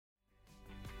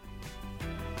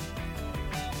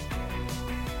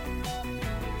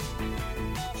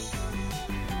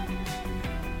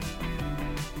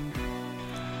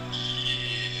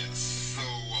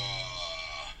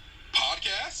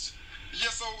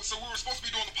so we were supposed to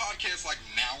be doing the podcast like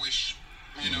nowish,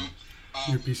 you know.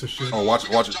 You piece of shit. Oh, watch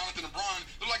it. Jonathan and Brian,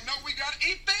 they're like, no, we gotta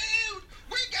eat food.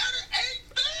 We gotta eat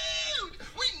food.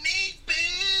 We need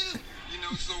food. You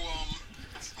know, so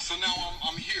now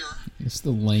I'm here. It's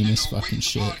the lamest You know, fucking waiting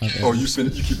shit for the I've podcast ever You seen.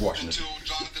 keep watching it. until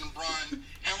Jonathan and Brian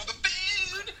handle the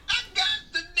food. I got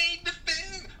to need the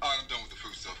food. All right, I'm done with the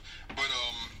food stuff. But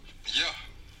yeah,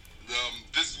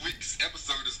 this week's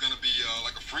episode is gonna be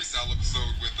like a freestyle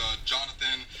episode with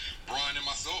Jonathan, Brian, and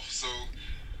myself. So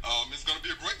it's gonna be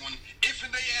a great one. If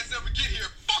and they ass ever get here,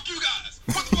 fuck you guys.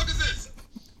 What the fuck is this?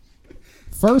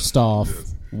 First off,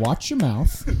 watch your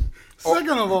mouth.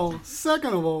 Second of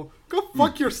all, go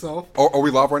fuck yourself. Oh, are we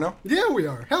live right now? Yeah, we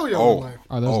are. Hell yeah, Oh. we're live.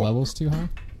 Are those levels too high?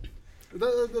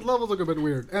 The levels look a bit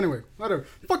weird. Anyway, whatever.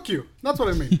 Fuck you. That's what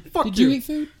I mean. Fuck Did you eat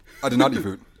food? I did not eat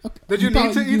food. Did you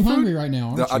need to eat You're food? hungry right now,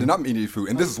 aren't I you? did not mean to eat food,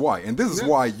 and this is why. And this is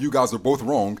why you guys are both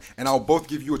wrong, and I'll both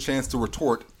give you a chance to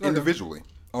retort individually.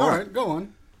 All right, go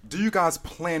on. Do you guys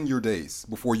plan your days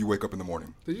before you wake up in the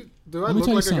morning? Do I Let me look tell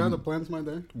you like a guy something. that plans my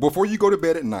day? Before you go to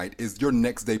bed at night, is your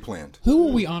next day planned? Who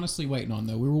were we honestly waiting on,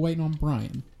 though? We were waiting on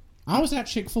Brian. I was at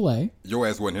Chick-fil-A. Your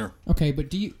ass wasn't here. Okay, but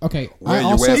do you... Okay, Where I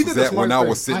your also... ass He was did a at when smart I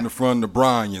was thing. sitting in front of the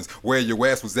Bryans. Where your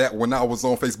ass was at when I was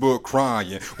on Facebook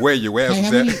crying. Where your ass Hey,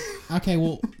 was how at. many... Okay,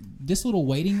 well, this little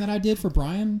waiting that I did for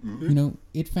Brian, you know,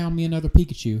 it found me another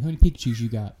Pikachu. How many Pikachus you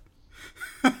got?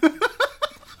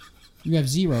 You have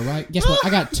 0, right? Guess what? I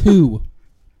got 2.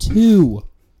 2.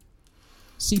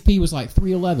 CP was like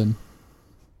 311.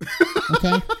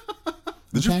 Okay?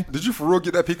 Did you for real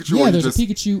get that Pikachu? Yeah, or you there's just... a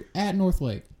Pikachu at North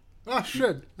Lake. Ah,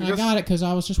 shit. And I got it because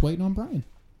I was just waiting on Brian.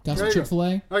 Got some There you go.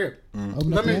 Chick-fil-A. Okay.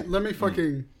 Opened up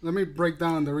the- Let me break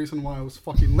down the reason why I was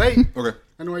fucking late. Okay.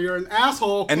 And why you're an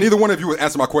asshole. And neither one of you would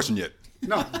answer my question yet.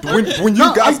 No. When you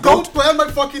No, guys I go... don't plan my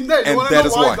fucking day. You And want to that know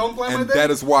is why why. I don't plan my And day? that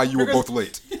is why you were Because both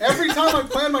late. Every time I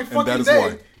plan my that fucking is day,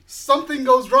 why. something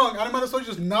goes wrong. I might as well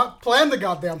just not plan the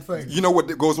goddamn thing. You know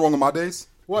what goes wrong in my days?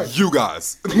 What? You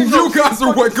guys. You guys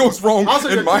are what goes wrong Also,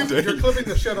 in my day. you're clipping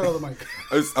the shit out of the mic.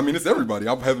 It's everybody.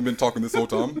 I haven't been talking this whole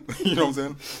time. You know what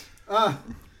I'm saying?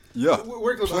 Yeah.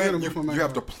 we're gonna Plan, move you, from my you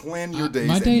have to phone. plan your days.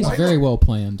 My and day's why very not? well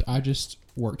planned. I just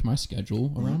worked my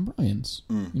schedule around Brian's.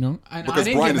 You know, and I Because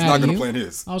didn't Brian get is mad not at going to you. plan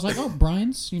his. I was like, oh,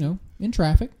 Brian's, you know, in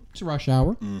traffic. It's a rush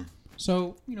hour.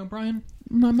 So, you know, Brian,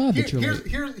 I'm not mad that you're late.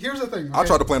 Here's the thing. I okay?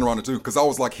 tried to plan around it too because I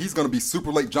was like, he's going to be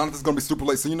super late. Jonathan's going to be super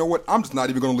late. So you know what? I'm just not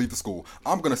even going to leave the school.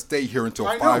 I'm going to stay here until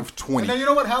I know. 5:20. And then you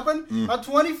know what happened? A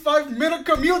 25-minute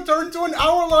commute turned into an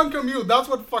hour-long commute. That's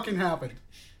what fucking happened.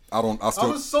 I I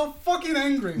still was so fucking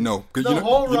angry. no. 'Cause The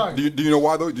whole ride. Do you know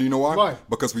why though? Do you know why? Why?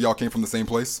 Because we all came from the same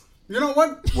place. You know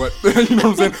what? What you know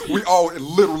what I'm saying? We all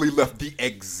literally left the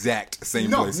exact same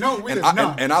No, place. no, we and did I,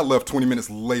 not. And I left 20 minutes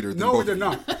later than No, both we of did you.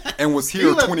 not. And was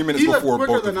here 20 minutes he left before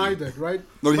quicker both than of you. I did, right?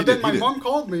 No, he but did, then my he did. mom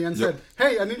called me and Yep. said,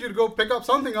 "Hey, I need you to go pick up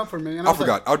something up for me." And I was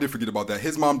forgot. I did forget about that.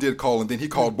 His mom did call, and then he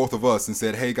called both of us and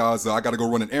said, "Hey guys, I got to go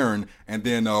run an errand, and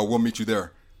then we'll meet you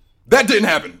there." That didn't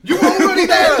happen. You were already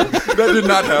there. That did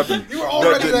not happen. You were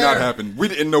already That did not there. happen. We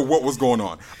didn't know what was going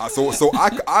on. So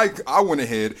I went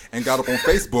ahead and got up on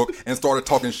Facebook and started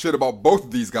talking shit about both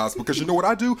of these guys because you know what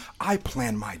I do? I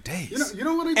plan my days. You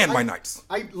know what I do? And my nights.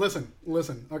 I listen.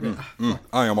 Okay.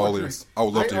 I am all Fuck ears. me. I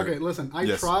would love to hear Okay, it. listen. I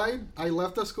Yes. tried. I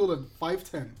left the school at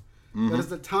 5:10. That is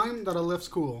the time that I left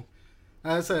school.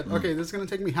 I said, okay, this is going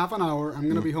to take me half an hour. I'm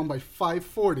going to be home by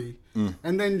 5:40.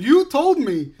 And then you told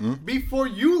me before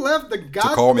you left the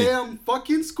call me. goddamn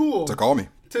fucking school To call me.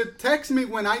 to text me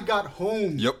when I got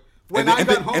home. Yep. When and I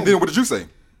got home. And then what did you say?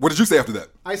 What did you say after that?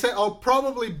 I said I'll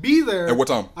probably be there. At what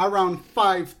time? Around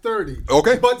 5:30.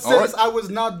 Okay, But all since right. I was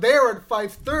not there at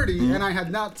 5:30 and I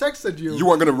had not texted you, You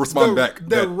weren't gonna respond back.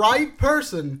 The That- right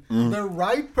person, the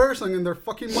right person in their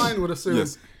fucking mind would assume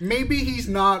Yes. maybe he's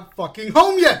not fucking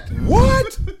home yet.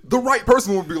 What? The right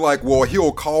person would be like, well,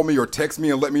 he'll call me or text me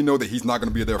and let me know that he's not going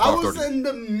to be there at I was 5:30. in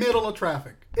the middle of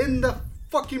traffic. In the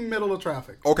fucking middle of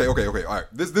traffic. Okay. All right.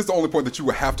 This is the only point that you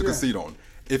would have to Yeah. concede on.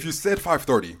 If you said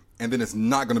 5:30 and then it's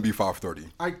not going to be 5:30.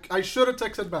 I should have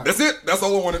texted back. That's it. That's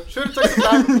all I wanted. Should have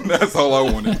texted back. That's all I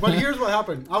wanted. But here's what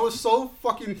happened. I was so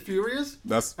fucking furious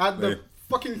That's- at the hey.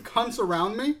 fucking cunts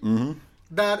around me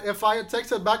that if I had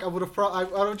texted back, I would have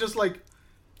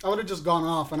I would have just gone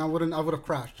off and I would have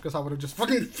crashed because I would have just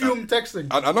fucking fumed texting.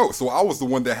 I know. So I was the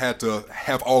one that had to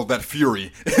have all of that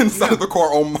fury inside of the car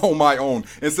on my own.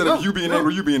 Instead of you being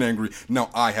angry, you being angry.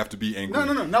 Now I have to be angry.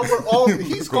 No. Now we're all.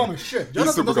 He's calm as shit. He's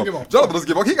Jonathan super doesn't calm. give a Jonathan fuck. doesn't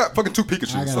give a fuck. He got fucking 2 I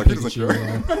Pikachus. got Like, a he doesn't care.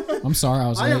 Pikachu. I'm sorry I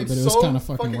was I am late, but it was so kind of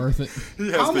fucking worth it. He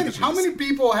has How Pikachus. many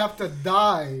people have to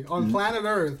die on planet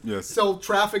Earth Yes. so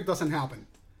traffic doesn't happen?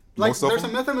 Like, Most of there's a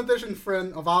them? mathematician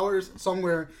friend of ours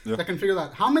somewhere Yeah. that can figure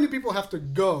that. How many people have to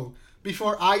go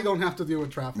before I don't have to deal with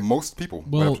traffic? Most people.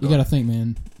 Well, have to you go. got to think,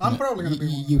 man. I'm probably gonna be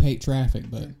one. You hate traffic,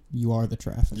 but you are the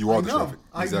traffic. You are I the know, traffic.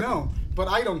 I Exactly. know, but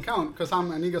I don't count because I'm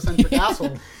an egocentric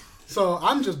asshole. So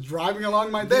I'm just driving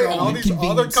along my day, You're and all these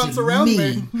other inconveniencing cunts around me,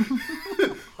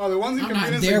 me. are the ones I'm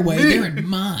not inconveniencing their way; me. they're in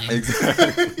mine.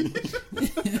 Exactly.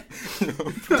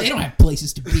 They don't have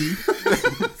places to be.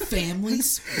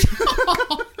 Families.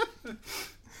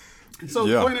 So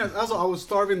Yeah. the point is, also I was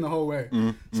starving the whole way.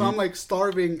 So I'm like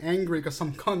starving, angry because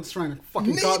some cunt's trying to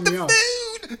fucking cut me up.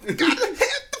 food. Gotta have the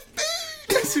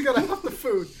food. Yes, you gotta have the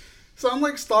food. So I'm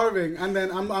like starving, and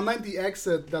then I'm at the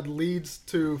exit that leads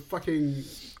to fucking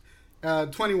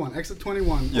 21, exit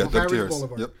 21 Yeah, on Doug Harris Terrace.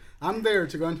 Boulevard. Yep. I'm there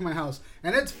to go into my house,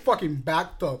 and it's fucking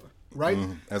backed up, right?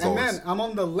 as and always. then I'm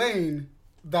on the lane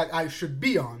that I should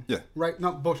be on. Yeah. Right?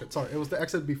 Not bullshit. Sorry, it was the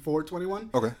exit before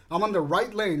 21. Okay. I'm on the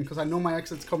right lane because I know my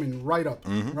exit's coming right up.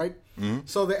 Right.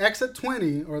 So the exit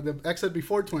 20 or the exit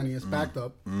before 20 is backed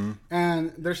up,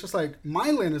 and there's just like my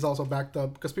lane is also backed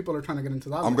up because people are trying to get into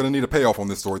that. I'm lane. gonna need a payoff on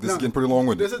this story. This is getting pretty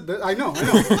long-winded. I know,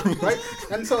 right?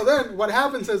 And so then what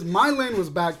happens is my lane was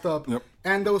backed up, Yep.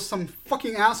 and there was some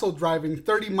fucking asshole driving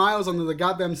 30 miles under the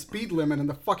goddamn speed limit in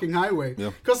the fucking highway.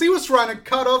 Yep. Because he was trying to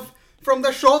cut off from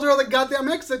the shoulder of the goddamn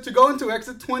exit to go into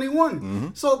exit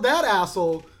 21. So that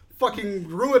asshole fucking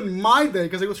ruined my day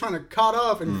because he was trying to cut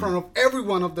off in front of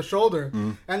everyone of the shoulder.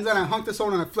 And then I honked his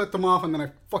horn and I flipped him off, and then I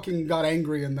fucking got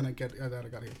angry, and then I got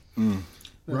here.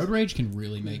 Road rage can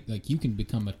really make you can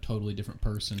become a totally different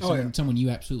person. Oh, yeah. Someone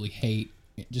you absolutely hate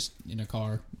just in a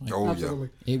car. Like, Oh, Absolutely.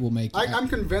 it will make you. I'm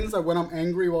convinced that when I'm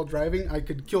angry while driving, I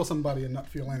could kill somebody and not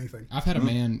feel anything. I've had a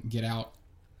man get out.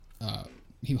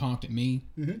 He honked at me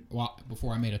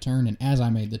before I made a turn, and as I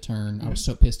made the turn, I was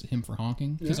so pissed at him for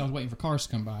honking because I was waiting for cars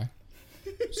to come by.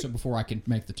 So before I could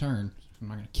make the turn, I'm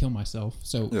not going to kill myself.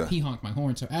 So Yeah. he honked my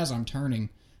horn. So as I'm turning,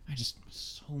 I just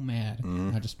was so mad.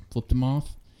 I just flipped him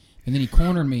off, and then he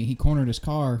cornered me. He cornered his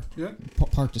car, Yeah.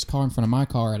 parked his car in front of my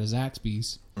car at a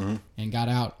Zaxby's, and got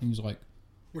out. And he was like,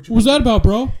 What "What was that about,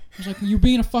 bro?" I was like, "You're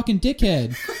being a fucking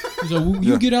dickhead." He's like, well,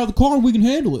 "You Yeah. get out of the car and we can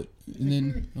handle it." And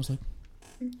then I was like,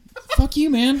 "Fuck you,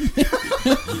 man."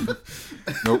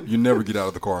 Nope, you never get out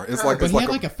of the car. It's like But it's he like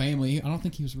had like a family. I don't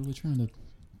think he was really trying to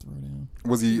throw down.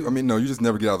 was he? I mean, no, you just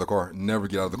never get out of the car. Never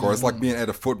get out of the car. It's like being at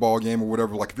a football game or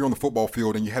whatever. Like if you're on the football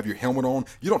field and you have your helmet on,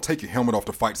 you don't take your helmet off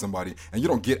to fight somebody, and you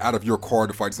don't get out of your car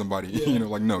to fight somebody. You know,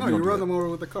 like no, No, you you don't do run that. them over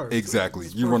with the car. Exactly.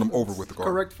 It's You run them perfect. over with the car.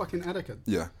 Correct fucking etiquette.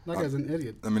 Yeah. That guy's an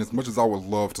idiot. I mean, as much as I would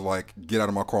love to like get out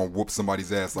of my car and whoop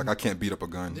somebody's ass, like I can't beat up a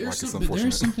gun. Like it's There's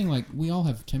unfortunate. something like we all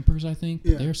have tempers, I think.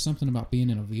 But Yeah. there's something about being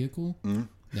in a vehicle Mm-hmm.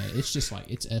 that it's just like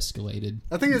it's escalated.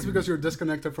 I think it's because you're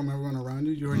disconnected from everyone around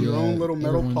you. You're in your Yeah, own little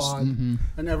metal everyone's- pod, mm-hmm.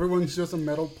 and everyone's just a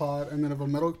metal pod. And then if a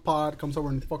metal pod comes over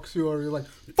and fucks you, or you're like,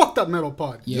 "Fuck that metal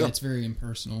pod." Yeah, Yeah. it's very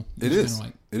impersonal. It You're is. kinda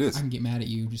Like, It is. I can get mad at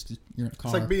you just because you're in a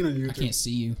car. like being on I YouTube. can't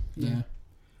see you. Yeah. Yeah.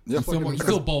 You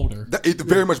feel bolder. It's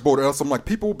very much bolder. Also, I'm like,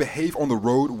 people behave on the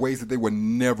road ways that they would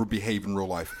never behave in real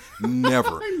life.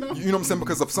 Never. You know what I'm saying?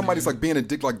 Because if somebody's like being a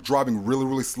dick, like driving really,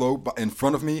 really slow in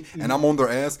front of me, and I'm on their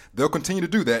ass, they'll continue to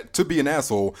do that to be an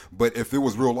asshole. But if it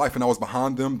was real life and I was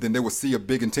behind them, then they would see a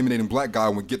big, intimidating black guy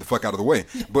and would get the fuck out of the way.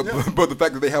 But but the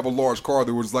fact that they have a large car,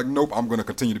 they were just like, nope, I'm going to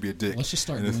continue to be a dick. Let's just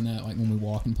start And it's- doing that like when we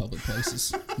walk in public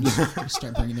places. just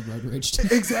start bringing the road rage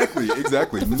to Exactly.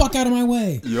 fuck out of my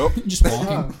way. Yep. Just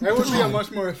walking. It would be a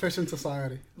much more efficient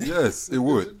society. Yes, it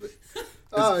would.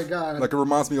 Oh my god! Like it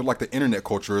reminds me of like the internet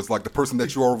culture. It's like the person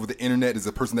that you are over the internet is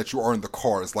the person that you are in the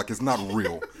car. It's like it's not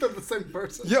real. They're the same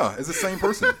person. Yeah, it's the same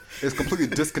person. It's completely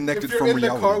disconnected If you're from in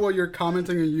reality. the car while you're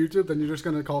commenting on YouTube, then you're just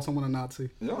gonna call someone a Nazi.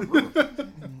 Yeah, really.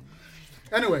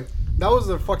 Anyway, that was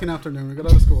the fucking afternoon. We got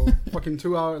out of school. Fucking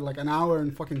 2 hours, like an hour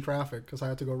in fucking traffic because I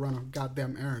had to go run a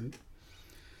goddamn errand.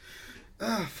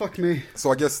 Fuck me.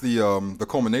 So I guess the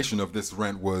culmination of this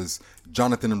rant was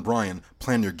Jonathan and Brian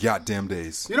plan your goddamn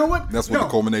days. You know what? That's what the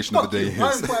culmination of the fuck day you. I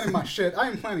am is. planning my shit. I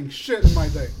am planning shit in my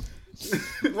day.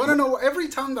 Want to know? Every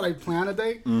time that I plan a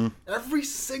day, every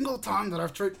single time that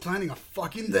I've tried planning a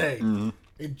fucking day,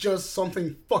 it just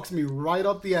something fucks me right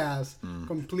up the ass.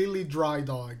 Completely dry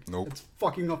dog. Nope. It's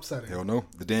fucking upsetting. Hell no,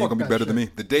 the day ain't Fuck gonna be that better than shit.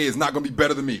 me. The day is not gonna be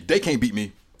better than me. They can't beat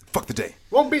me. Fuck the day.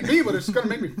 Won't beat me, but it's gonna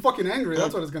make me fucking angry.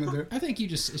 That's what it's gonna do. I think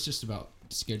it's just about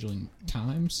scheduling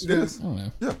times. Yes. I don't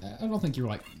know. Yeah. I don't think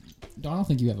I don't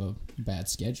think you have a bad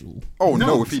schedule. Oh no,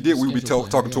 No. if he did, we would be Schedule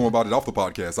talking to him yeah. about it off the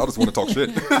podcast. I just want to talk shit.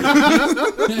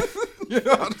 Yeah,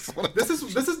 I just want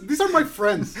to. These are my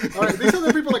friends. All right, these are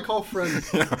the people I call friends.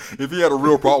 If he had a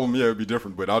real problem, yeah, it'd be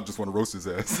different. But I just want to roast his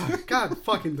ass. God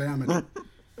fucking damn it.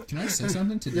 Can I say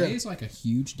something? Today is like a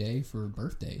huge day for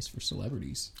birthdays for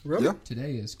celebrities. Really? Yeah.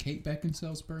 Today is Kate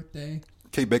Beckinsale's birthday.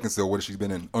 Kate Beckinsale, what has she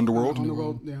been in? Underworld?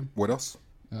 Underworld, yeah. What else?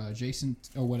 Jason.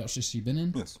 Oh, what else has she been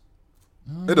in? Yes.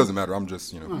 It doesn't matter. I'm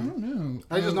just, I don't know.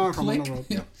 I just know her from Click. Underworld.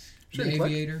 Yeah. The Click.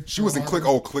 Aviator. She was in Click.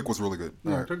 Oh, Click was really good.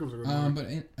 Yeah, All right. Click was a good one. But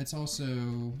it's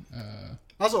also.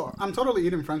 Also, I'm totally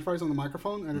eating French fries on the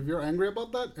microphone, and if you're angry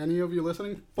about that, any of you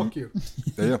listening, fuck you.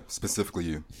 Yeah, specifically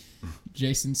you.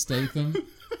 Jason Statham.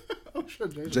 Oh shit,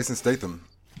 Jason. Jason Statham.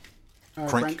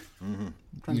 Crank. Yeah,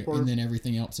 Transporter. and then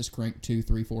everything else is Crank 2,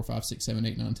 3, 4, 5, 6, 7,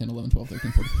 8, 9, 10, 11, 12,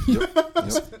 13, 14.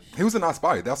 Yep. He was in I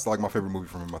Spy. That's like my favorite movie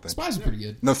from him, I think. Spy's pretty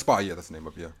good. No, Spy. Yeah, that's the name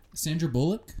of it. Yeah. Sandra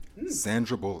Bullock.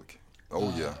 Sandra Bullock.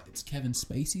 Oh, yeah. It's Kevin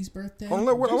Spacey's birthday. Hold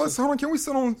on, can we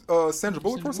sit on Sandra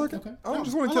Bullock for a Sandra second? Bullock, I Yeah,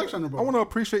 just want I like Sandra to. I Bullock. want to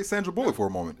appreciate Sandra Bullock for a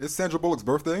moment. It's Sandra Bullock's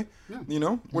birthday. Yeah. You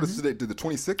know what is today? The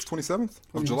 26th, 27th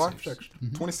of July.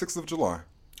 26th of July.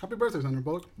 Happy birthday, Sandra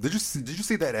Bullock. Did you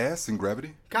see that ass in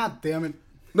Gravity? God damn it.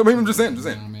 No, maybe I'm just saying.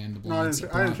 Oh man, the No, I blind, didn't see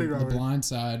the Gravity. blind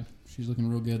side. She's looking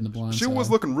real good in the blind She side. was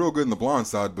looking real good in The Blind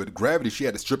Side, but Gravity, she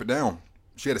had to strip it down.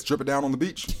 She had to strip it down on the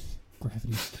beach.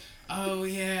 Gravity. Oh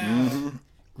yeah.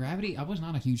 Gravity. I was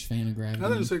not a huge fan of Gravity. I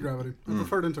didn't see Gravity. I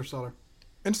preferred Interstellar.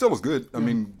 And still was good. I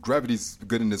mean, Gravity's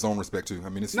good in its own respect too. I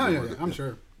mean, it's No, really yeah, good. I'm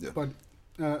sure. Yeah.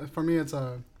 But for me, it's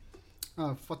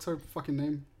what's her fucking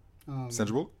name?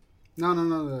 Sandra Bullock? No,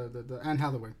 the Anne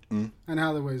Hathaway. Anne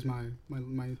Hathaway is my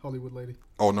Hollywood lady.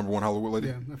 Oh, number one Hollywood lady.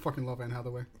 Yeah, I fucking love Anne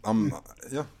Hathaway.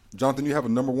 Yeah. Jonathan, you have a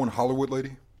number one Hollywood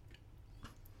lady?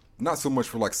 Not so much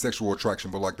for like sexual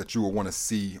attraction, but like that you would want to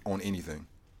see on anything.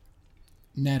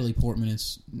 Natalie Portman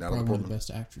is Natalie probably one of Portman. the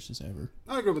best actresses ever.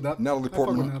 I agree with that. Natalie I fuck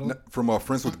with Portman Natalie. from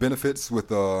Friends with Benefits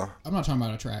with I'm not talking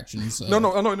about attractions. No,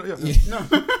 yeah.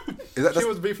 Is that, She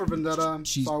was V for Vendetta,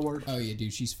 She's, Star Wars. Oh yeah,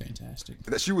 dude, she's fantastic.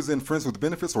 that she was in Friends with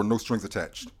Benefits or No Strings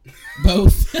Attached?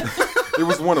 Both. It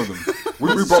was one of them. We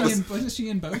brought this. Wasn't she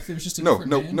in both? It was just a No.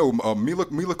 different man? Mila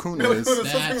Kunis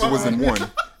That's was in right.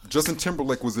 one. Justin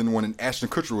Timberlake was in one, and Ashton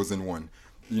Kutcher was in one.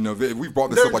 You know, we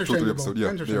brought this They're up like 2 or 3 interchangeable. episodes. Yeah, they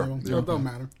are. Interchangeable. They So are. it don't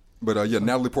matter. But yeah,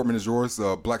 Natalie Portman is yours.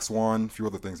 Black Swan, a few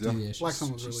other things. Yeah. Yeah, she's, Black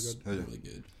Swan was really she's good. Really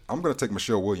good. I'm gonna take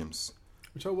Michelle Williams.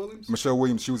 Michelle Williams? Michelle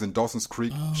Williams, she was in Dawson's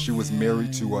Creek. Oh, She was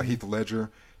married to Heath Ledger.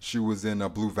 She was in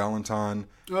Blue Valentine.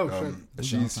 Oh, shit. Blue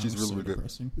She's Valentine really was so really good.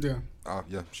 depressing. Yeah.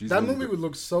 Yeah, she's That really movie good. would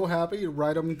look so happy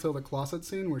right up until the closet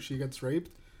scene where she gets raped.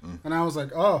 Mm. And I was like,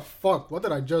 oh, fuck, what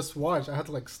did I just watch? I had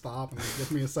to, like, stop and like,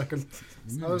 give me a second.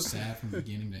 It was sad from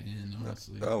beginning to end,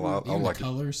 honestly. I Even like the it.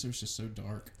 colors, it was just so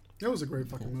dark. It was a great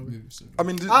fucking movie. It was so I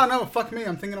mean, Oh, no, fuck me.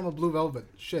 I'm thinking of a Blue Velvet.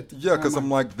 Shit. yeah, because I'm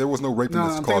like, there was no rape No, in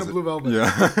this I'm thinking of closet. Blue Velvet.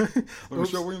 Yeah, Like,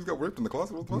 Michelle Williams got raped in the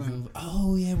closet. What the fuck?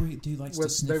 Oh yeah, where dude likes to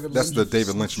With sniff. David That's the Lynch.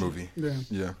 David Lynch movie. Yeah.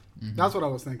 Yeah. That's what I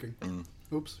was thinking. Mm.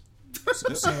 Oops.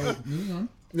 So moving on,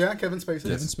 Yeah, Kevin Spacey.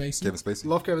 Kevin Spacey. Kevin Spacey.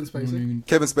 Love Kevin I don't Spacey. even-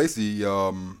 Kevin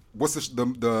Spacey. What's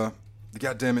the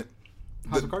goddamn it?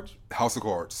 House of Cards? House of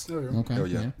Cards. There you go. Okay. Hell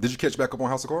yeah. Did you catch back up on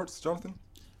House of Cards, Jonathan?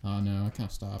 Oh no, I kind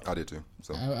of stopped. I did too.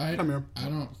 So Come here.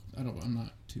 I'm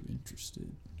not too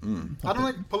interested. I don't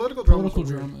like political drama. Political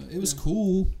drama. It was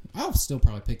cool. I'll still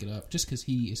probably pick it up just because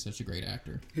he is such a great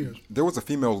actor. He is. there was a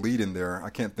female lead in there. I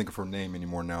can't think of her name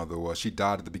anymore now though. She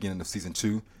died at the beginning of season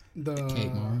 2. The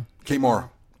Kate Mara, Kate Mara.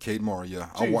 Kate Mara. Yeah,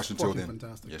 I She's watched until fucking then.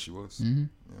 fantastic. Yeah, she was. Mm-hmm.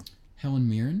 Helen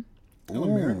Mirren.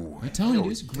 Ooh. I'm telling you,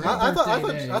 this is a great I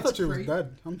birthday day. thought It's she was great.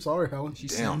 dead. I'm sorry, Helen.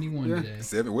 She's Damn. 71 Yeah. today.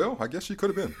 7. Well, I guess she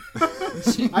could have been.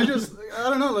 I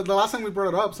don't know. Like, the last time we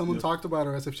brought it up, someone talked about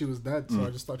her as if she was dead, so I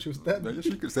just thought she was dead. I guess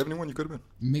she could. 71. You could have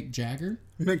been. Mick Jagger.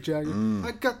 Mick Jagger.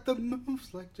 I got the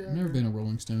moves like Jagger. I've never been a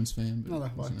Rolling Stones fan. But No,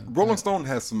 that's fine. Rolling Stone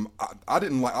has some. I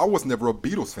didn't like. I was never a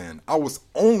Beatles fan. I was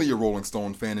only a Rolling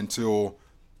Stone fan until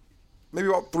maybe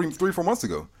about 3-4 months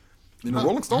ago. You know,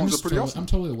 Rolling Stones are pretty awesome. I'm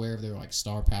totally aware of their like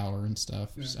star power and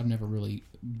stuff. Just, I've never really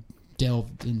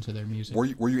delved into their music. Were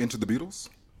you into the Beatles?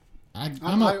 I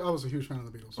was a huge fan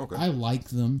of the Beatles. Okay. I like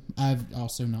them. I've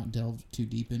also not delved too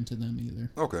deep into them either.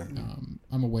 Okay.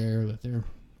 I'm aware that they're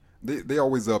They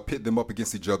always pit them up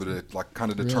against each other to like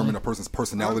kind of determine Really? a person's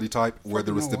personality type,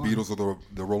 whether it's the know why. Beatles or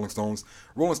the Rolling Stones.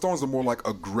 Rolling Stones are more like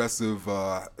aggressive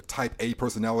type A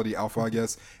personality, alpha, I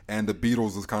guess, and the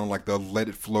Beatles is kind of like the let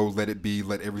it flow, let it be,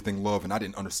 let everything love. And I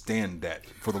didn't understand that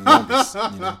for the longest.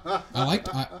 You know?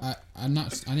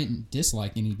 I didn't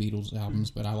dislike any Beatles albums,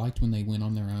 but I liked when they went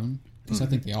on their own because I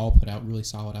think they all put out really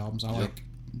solid albums. I like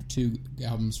 2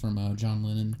 albums from John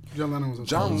Lennon, John Lennon was a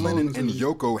John solo Lennon and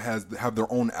individual. Yoko have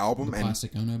their own album, and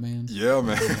Plastic Ono Band, yeah,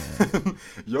 man,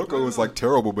 Yoko is like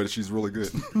terrible, but she's really good.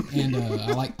 and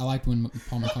I liked when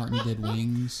Paul McCartney did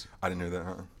Wings. I didn't hear that.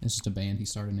 Huh? It's just a band he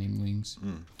started named Wings.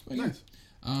 But yeah. Nice.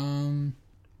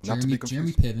 Not to be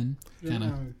Jeremy confused. Piven, kind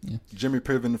of. Yeah, Jimmy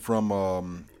Piven from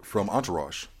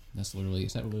Entourage. is that literally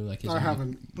like his? I name?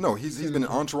 haven't. No, he's been in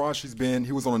Entourage.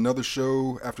 He was on another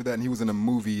show after that, and he was in a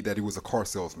movie that he was a car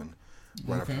salesman.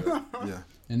 Right Okay. after that. Yeah.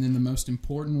 And then the most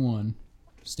important one,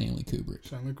 Stanley Kubrick.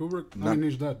 Stanley Kubrick. I Not- mean,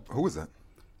 he's dead. Who is that?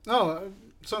 Oh,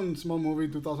 some small movie,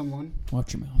 2001.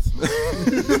 Watch your mouth.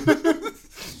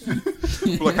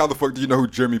 Like, how the fuck do you know who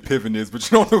Jeremy Piven is, but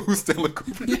you don't know who Stanley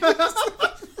Kubrick is?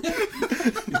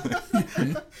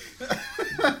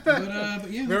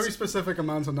 But yeah, Very specific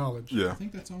amounts of knowledge. Yeah. I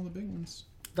think that's all the big ones.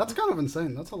 That's kind of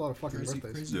insane. That's a lot of fucking Crazy,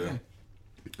 birthdays. crazy. Yeah.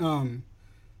 day.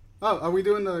 Oh, are we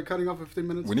doing the cutting off 15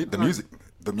 minutes? We need the All right. music.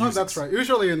 The Oh, music. that's right.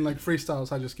 Usually in like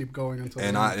freestyles, I just keep going until.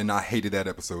 And the end. I hated that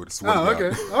episode. I swear Oh, to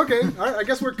God. okay. Okay. All right. I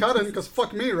guess we're cutting because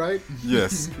fuck me, right?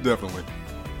 Yes, definitely.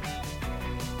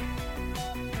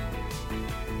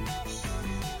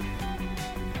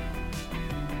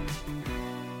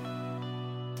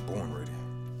 Born ready.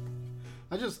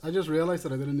 I just realized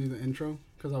that I didn't do the intro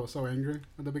because I was so angry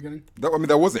at the beginning. That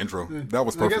was the intro. That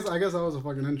was perfect. I guess that was a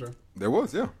fucking intro. There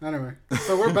was, yeah. Anyway,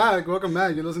 so we're back. Welcome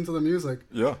back. You listen to the music.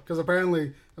 Yeah. Because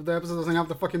apparently, if the episode doesn't have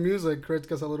the fucking music, Chris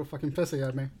gets a little fucking pissy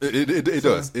at me. It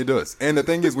does. It does. And the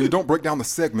thing is, when you don't break down the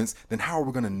segments, then how are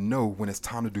we going to know when it's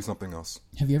time to do something else?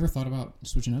 Have you ever thought about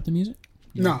switching up the music?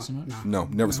 You No, like it so much? no. No,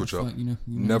 never switch up. Like, you know,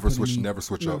 Never put switch. any- Never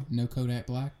switch up. No Kodak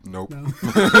Black. Nope.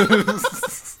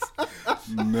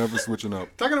 Never switching up.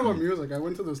 Talking about music, I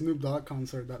went to the Snoop Dogg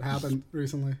concert that happened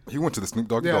recently. He went to the Snoop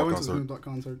Dogg Yeah, I went to the concert. Snoop Dogg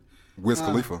concert. Wiz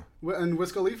Khalifa. And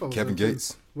Wiz Khalifa was Kevin there, too.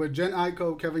 Gates. With Jen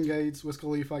Aiko, Kevin Gates, Wiz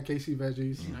Khalifa, Casey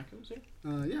Veggies. Yeah. she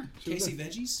was Casey there.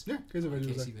 Veggies. Yeah, Casey Veggies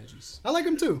was Casey there. Veggies. I like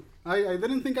him too. I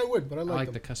didn't think I would, but I I like like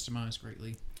him. the customized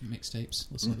greatly mixtapes.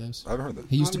 Listen to those. I haven't heard that.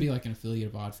 He used to be like an affiliate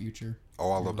of Odd Future.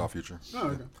 Oh, I loved Odd Future. Oh,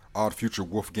 okay. Odd Future,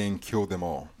 Wolfgang killed them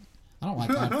all. I don't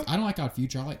like Odd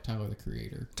Future. I like Tyler the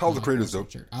Creator. Tyler the I like Creator's Odd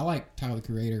dope. Future. I like Tyler the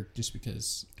Creator just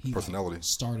because he Personality.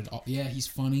 started. Yeah, he's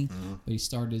funny, but he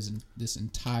started this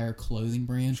entire clothing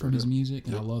brand from his music,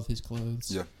 and I love his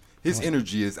clothes. Yeah. His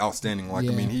energy is outstanding. Like,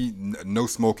 I Yeah. mean, no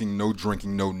smoking, no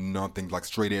drinking, no nothing. Like,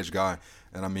 straight edge guy.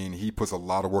 And I mean, he puts a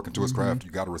lot of work into his craft.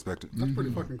 You got to respect it. That's pretty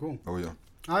fucking cool. Oh, yeah.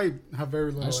 I have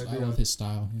very little I idea. love his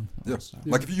style. Yeah, I love Yeah. his style.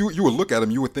 Like, if you would look at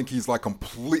him, you would think he's like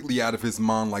completely out of his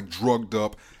mind, like drugged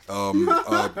up,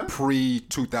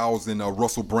 pre-2000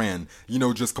 Russell Brand,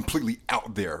 just completely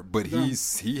out there. But he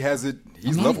has it,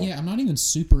 he's level. I'm not even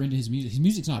super into his music. His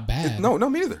music's not bad. No,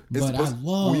 me neither. It's but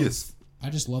who he is. I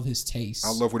just love his taste. I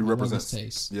love what he represents. His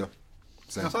taste. Yeah.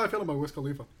 Same. That's how I feel about Wiz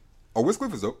Khalifa. Oh, Wiz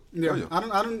Khalifa's dope. Yeah, Oh, yeah.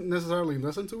 I don't necessarily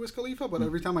listen to Wiz Khalifa, but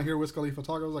every time I hear Wiz Khalifa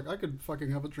talk, I was like, I could fucking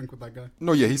have a drink with that guy.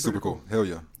 No, yeah, he's super cool. Hell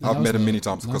yeah. Yeah, I've that met was him the- many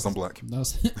times that because was- I'm black.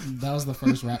 That was the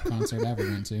first rap concert I ever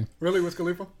went to. Really, Wiz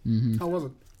Khalifa? Mm-hmm. How was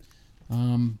it?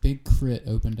 Big Crit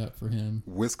opened up for him.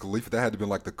 Wiz Khalifa, that had to be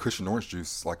like the cushion orange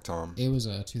juice, like Tom. It was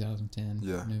 2010.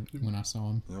 Yeah. When I saw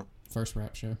him. Yeah. First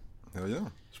rap show. Hell yeah.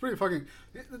 It's pretty fucking.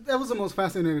 That was the most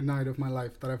fascinating night of my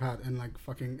life that I've had in like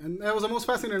fucking. And that was the most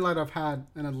fascinating night I've had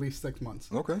in at least 6 months.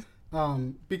 Okay.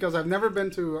 Because I've never been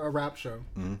to a rap show.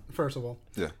 First of all,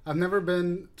 Yeah. I've never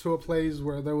been to a place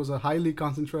where there was a highly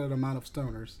concentrated amount of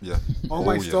stoners. Yeah. All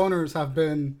my yeah. stoners have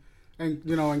been,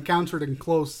 encountered in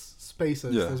close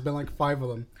spaces. Yeah. There's been like 5 of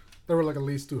them. There were like at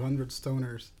least 200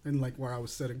 stoners in like where I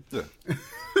was sitting. Yeah.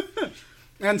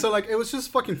 And so, like, it was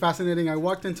just fucking fascinating. I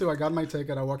got my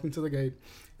ticket, I walked into the gate,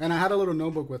 and I had a little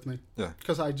notebook with me. Yeah.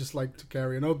 Because I just like to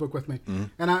carry a notebook with me.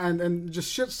 And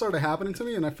just shit started happening to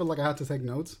me, and I felt like I had to take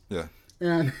notes. Yeah.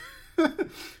 And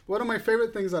one of my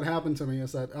favorite things that happened to me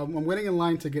is that I'm waiting in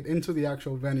line to get into the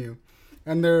actual venue,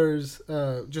 and there's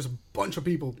just a bunch of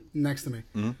people next to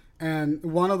me. And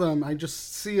one of them, I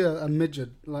just see a midget,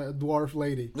 like a dwarf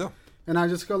lady. Yeah. And I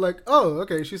just go like, oh,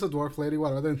 okay, she's a dwarf lady.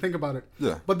 Whatever. I didn't think about it.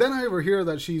 Yeah. But then I overhear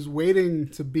that she's waiting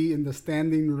to be in the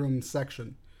standing room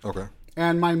section. Okay.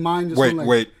 And my mind just Wait, went like,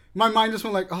 wait. My mind just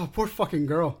went like, oh, poor fucking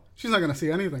girl. She's not gonna see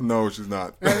anything. No, she's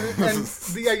not. And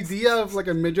the idea of like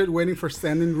a midget waiting for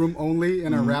standing room only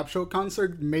in a rap show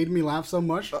concert made me laugh so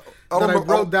much that I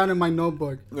wrote down in my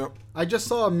notebook. Yep. I just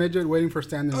saw a midget waiting for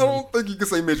standing I room. don't think you can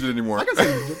say midget anymore. I can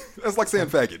say midget. It's like saying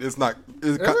faggot. It's not.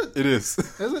 it? It is.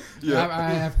 Is it? Yeah.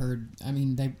 I have heard. I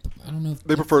mean, I don't know. If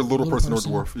They prefer little person or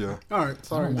dwarf. Yeah. All right,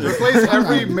 sorry. I don't want- Replace I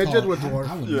every would midget call- with I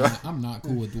dwarf. would Yeah. not, I'm not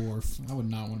cool with dwarf. I would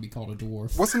not want to be called a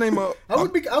dwarf. What's the name of? I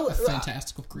would be.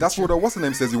 Fantastical creature. That's what. What's the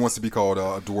name says he wants to be called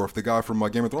a dwarf. The guy from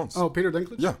Game of Thrones. Oh, Peter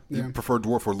Dinklage? Yeah. He preferred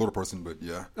dwarf for a little person, but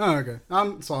yeah. Oh, okay.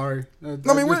 I'm sorry. I mean,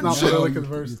 I'm we're- just not shit. politically You're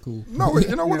conversed. cool. No,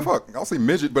 what the fuck? I'll say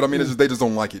midget, but I mean, they just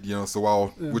don't like it,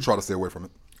 so we try to stay away from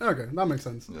it. Okay, that makes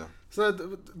sense. Yeah. So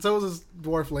it was this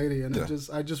dwarf lady, and Yeah.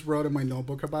 I just wrote in my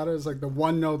notebook about it. It's like the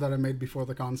one note that I made before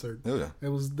the concert. Oh, yeah. It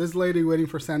was this lady waiting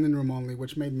for standing room only,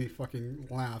 which made me fucking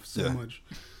laugh so Yeah. much.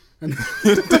 And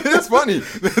It's funny.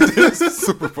 It's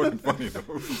super fucking funny,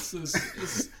 though.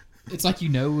 It's like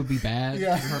it would be bad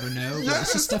Yeah. for her to know, but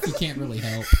it's just stuff you can't really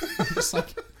help. It's like,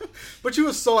 but she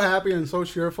was so happy and so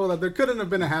cheerful that there couldn't have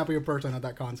been a happier person at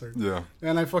that concert. Yeah.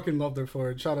 And I fucking loved her for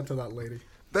it. Shout out to that lady.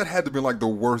 That had to be like the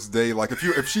worst day. Like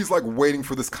if she's like waiting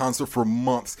for this concert for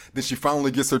months, then she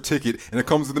finally gets her ticket and it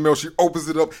comes in the mail. She opens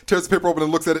it up, tears the paper open,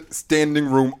 and looks at it. Standing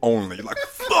room only. Like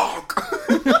fuck.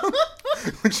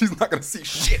 She's not gonna see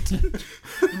shit. You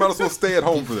might as well stay at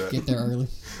home for that. get there early.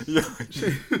 Yeah.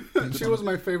 She was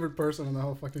my favorite person in the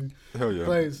whole fucking Hell yeah.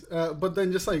 place. But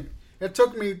then just like it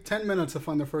took me 10 minutes to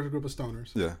find the first group of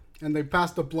stoners. Yeah. And they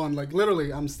passed the blunt. Like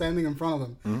literally, I'm standing in front of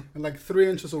them, and like 3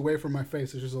 inches away from my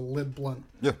face is just a lit blunt.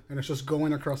 Yeah. And it's just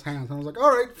going across hands. And I was like, all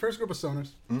right, first group of stoners.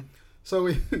 So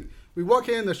we we walk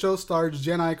in. The show starts.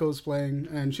 Jen Aiko's playing,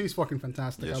 and she's fucking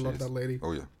fantastic. Yeah, I she love is. that lady.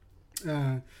 Oh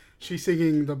yeah. She's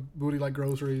singing the Booty Like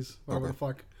Groceries, whatever Okay. the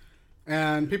fuck.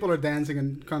 And people are dancing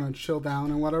and kind of chill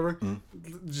down and whatever.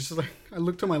 Just like, I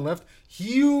look to my left,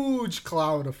 huge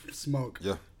cloud of smoke.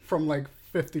 Yeah. From like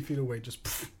 50 feet away, just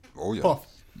Oh yeah. puff.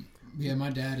 Yeah, my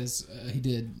dad is.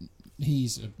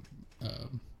 He's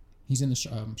in the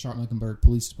Sharp-Mecklenburg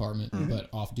Police Department, but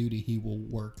off duty he will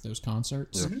work those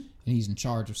concerts, and he's in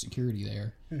charge of security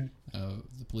there,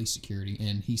 the police security.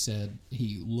 And he said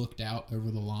he looked out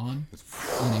over the lawn,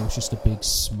 and it was just a big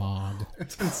smog.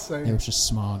 It's It insane. was just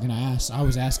smog. And I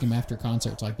always ask him after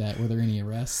concerts like that, were there any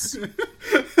arrests?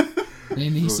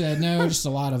 And he said no, just a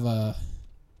lot of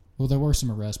well, there were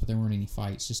some arrests, but there weren't any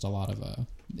fights. Just a lot of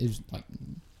it was like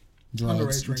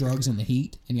Underage drinking. drugs in the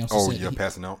heat. And he also Oh said yeah,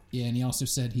 passing out. yeah, and he also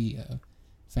said he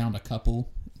found a couple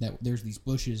that there's these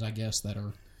bushes, I guess, that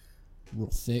are real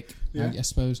thick, Yeah. I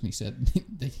suppose. And he said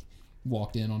they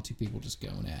walked in on two people just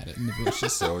going at it in the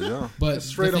bushes. So yeah. But the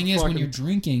straight thing up is, when fucking- you're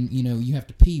drinking, you have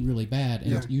to pee really bad,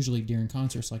 and Yeah. usually during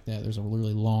concerts like that, there's a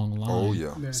really long line. Oh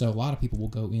yeah. Yeah. So a lot of people will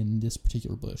go in this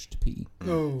particular bush to pee.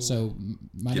 No. So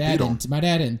my Get dad peed on. didn't. My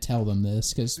dad didn't tell them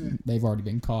this because they've already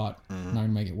been caught. Not gonna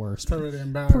make it worse. It's But already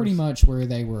embarrassed. pretty much where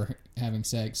they were having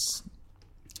sex,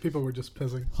 People were just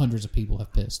pissing. hundreds of people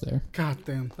have pissed there. God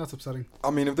damn, that's upsetting. I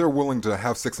mean, if they're willing to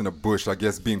have sex in a bush, I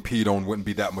guess being peed on wouldn't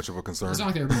be that much of a concern. It's not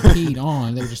like they were being peed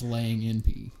on; they were just laying in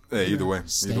pee. Yeah, either way.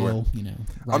 Stale, Either way.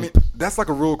 I Right? mean, that's like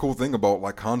a real cool thing about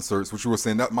like concerts, which you were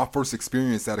saying. That my first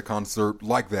experience at a concert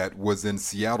like that was in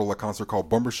Seattle, a concert called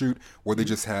Bumbershoot, where they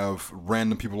just have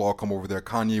random people all come over there.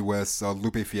 Kanye West,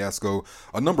 Lupe Fiasco,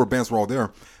 a number of bands were all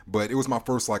there. But it was my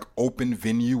first like open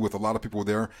venue with a lot of people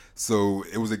there. So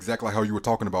it was exactly how you were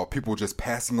talking about, people just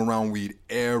passing around weed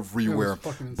everywhere.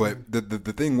 fucking insane. But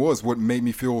the thing was, what made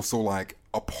me feel so like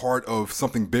a part of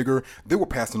something bigger, they were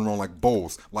passing around like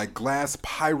bowls, like glass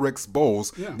Pyrex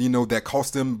bowls, Yeah. that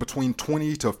cost them between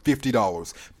 $20 to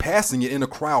 $50. Passing it in a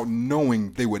crowd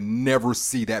knowing they would never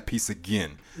see that piece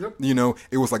again. Yep.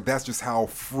 It was like that's just how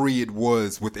free it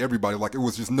was with everybody. Like it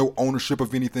was just no ownership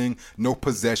of anything, no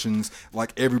possessions.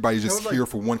 Like everybody just was like- here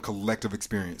for one collective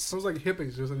experience. It was like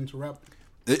hippies just into rap.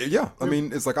 Yeah, I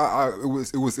mean, it's like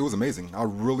it was amazing. I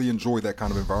really enjoyed that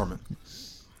kind of environment.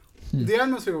 The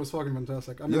atmosphere was fucking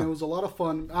fantastic. I mean, Yeah. it was a lot of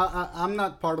fun. I'm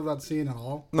not part of that scene at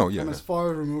all. No, yeah, I'm yeah. as far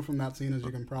removed from that scene as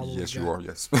you can probably Yes, get. you are.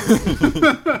 Yes.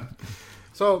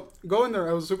 So going there,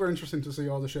 it was super interesting to see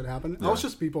all the shit happen. I Yeah. was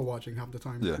just people watching half the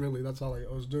time. Yeah. Really, that's all I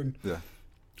was doing. Yeah.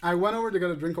 I went over to get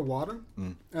a drink of water,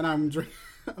 Mm. and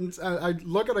I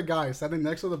look at a guy standing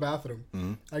next to the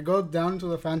bathroom. I go down to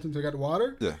the fountain to get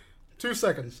water. Yeah. 2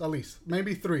 seconds at least,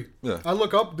 maybe 3. Yeah. I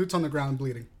look up, dude's on the ground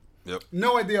bleeding. Yep.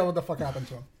 No idea what the fuck happened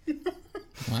to him.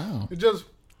 Wow. It just,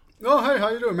 oh hey, how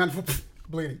you doing, man?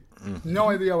 Bleeding. Mm-hmm. No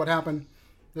idea what happened.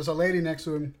 There's a lady next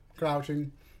to him,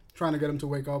 crouching, trying to get him to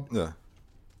wake up. Yeah.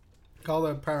 Call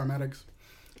the paramedics.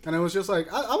 And it was just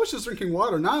like, I was just drinking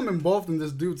water. Now I'm involved in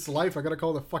this dude's life. I gotta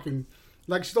call the fucking...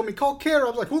 Like, she told me, call Kara. I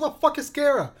was like, who the fuck is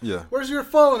Kara? Yeah. Where's your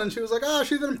phone? And she was like,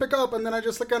 she didn't pick up. And then I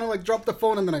just kind of like dropped the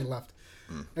phone and then I left.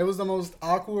 It was the most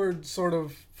awkward sort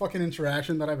of fucking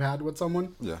interaction that I've had with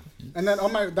someone. Yeah. And then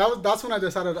that's when I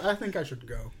decided I think I should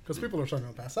go. Because people are starting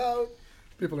to pass out.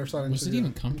 People are starting Was to... it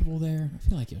even comfortable there? I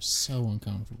feel like it was so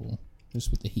uncomfortable just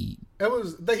with the heat.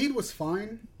 The heat was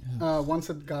fine once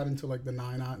it got into like the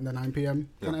 9 p.m.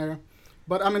 kind of area.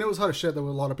 But I mean, it was hot as shit. There were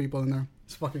a lot of people in there.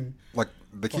 It's fucking... Like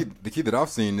the key that I've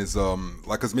seen is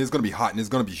cause I mean, it's gonna be hot and it's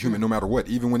gonna be humid no matter what.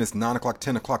 Even when it's 9 o'clock,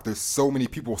 10 o'clock, there's so many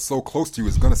people so close to you,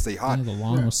 it's gonna stay hot. You know, the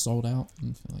lawn was sold out.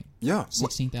 And for like Yeah.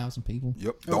 16,000 people.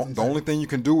 Yep. That was The insane. only thing you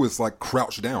can do is like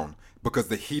crouch down because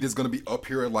the heat is going to be up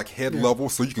here at like head level,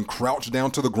 so you can crouch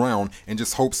down to the ground and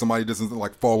just hope somebody doesn't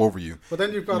like fall over you. But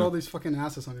then you've got all these fucking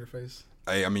asses on your face.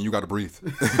 Hey, I mean, you got to breathe.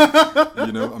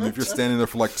 You know, I mean, if you're standing there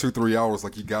for like 2-3 hours,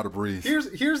 like you got to breathe.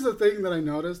 Here's the thing that I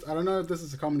noticed. I don't know if this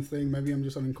is a common thing. Maybe I'm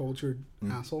just an uncultured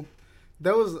asshole.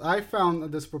 I found a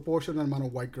disproportionate amount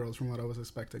of white girls from what I was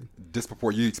expecting.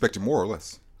 You expected more or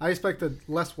less? I expected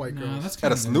less white No, girls. that's At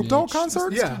kind a of their Snoop Dogg niche. concert?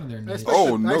 That's Yeah, kind of their I niche. expected,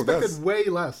 Oh, no, I expected that's- way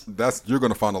less. You're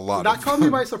going to find a lot. That caught me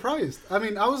by surprise. I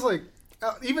mean, I was like,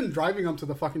 even driving up to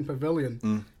the fucking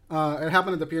pavilion. It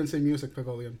happened at the PNC Music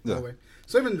Pavilion, by the way.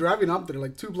 So even driving up there,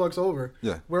 like 2 blocks over,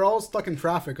 we're all stuck in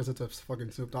traffic because it's a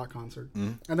fucking Snoop Dogg concert.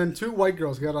 And then 2 white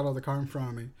girls get out of the car in front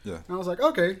of me. Yeah. And I was like,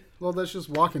 okay, well, that's just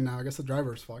walking now. I guess the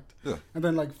driver's fucked. Yeah. And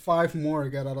then like 5 more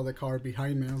get out of the car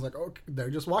behind me. I was like, okay, they're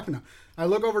just walking now. I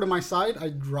look over to my side. I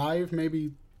drive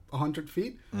maybe 100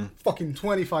 feet. Fucking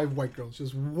 25 white girls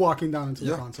just walking down into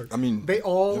the concert. I mean, they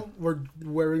all were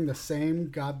wearing the same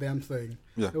goddamn thing.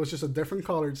 Yeah. It was just a different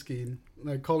colored scheme,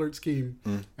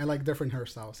 and like different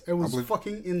hairstyles. It was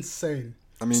fucking insane.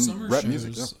 I mean, Summer rap shows,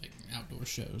 music. Yeah. like outdoor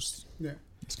shows. Yeah.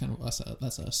 It's kind of us.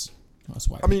 That's us. Us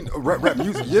white. I mean, rap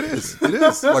music. It is. It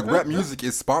is. Like rap music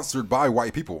is sponsored by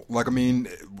white people. Like, I mean,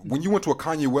 when you went to a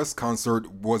Kanye West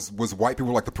concert, was white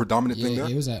people like the predominant thing there?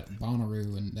 It was at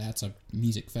Bonnaroo, and that's a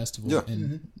music festival. Yeah.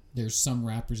 And there's some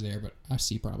rappers there, but I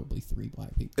see probably 3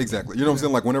 black people. Exactly. You know what I'm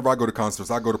saying? Like whenever I go to concerts,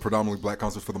 I go to predominantly black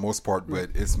concerts for the most part, but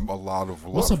it's a lot of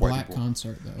What's a white black people.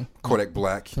 concert though? Kodak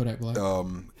Black. Kodak Black.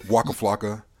 Waka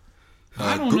Flocka.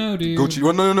 I don't know, dude. Gucci.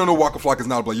 Well, no. Waka Flocka is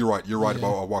not a black. You're right. You're right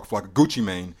about Waka Flocka. Gucci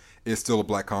Mane is still a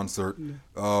black concert.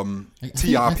 I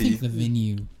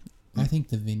think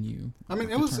the venue. I mean,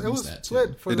 it was that split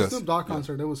too. for It the does. Snoop Dogg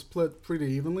concert. It was split pretty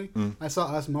evenly. I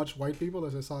saw as much white people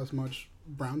as I saw as much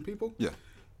brown people. Yeah.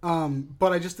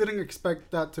 But I just didn't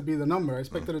expect that to be the number. I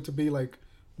expected it to be like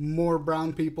more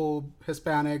brown people,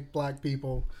 Hispanic, black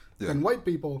people than white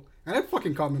people. And it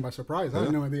fucking caught me by surprise. I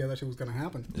had no idea that shit was going to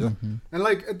happen. Yeah. And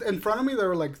like in front of me, there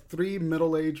were like 3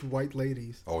 middle-aged white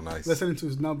ladies. Oh, nice. Listening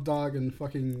to Snoop Dogg and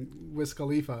fucking Wiz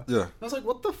Khalifa. Yeah. I was like,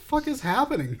 what the fuck is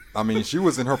happening? I mean, she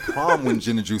was in her prime when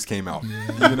Gin and Juice came out.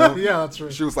 You know? Yeah, that's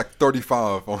right. She was like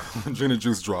 35 when Gin and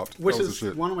Juice dropped. Which That was is the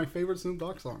shit. one of my favorite Snoop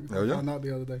Dogg songs. Oh, yeah? I found out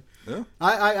the other day. Yeah.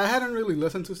 I hadn't really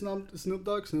listened to Snoop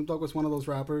Dogg. Snoop Dogg was one of those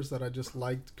rappers that I just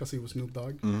liked because he was Snoop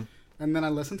Dogg. And then I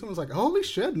listened to him. I was like, holy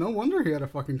shit, no wonder he had a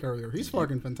fucking career. He's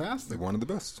fucking fantastic. Like one of the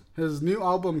best. His new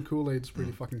album, Kool-Aid's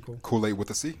pretty fucking cool. Kool-Aid with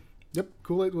a C. Yep,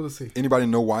 Kool-Aid with a C. Anybody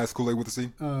know why it's Kool-Aid with a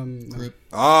C? Rip.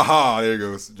 Aha, there he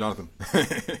goes. Jonathan.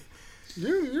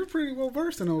 You're pretty well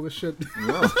versed in all this shit.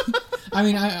 Yeah. I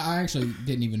mean, I actually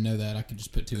didn't even know that. I could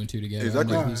just put 2 and 2 together.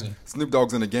 Exactly. I'm like, he's a- Snoop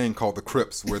Dogg's in a gang called the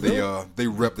Crips where they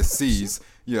rep the C's.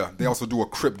 Yeah, they also do a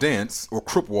Crip dance or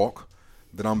Crip walk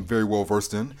that I'm very well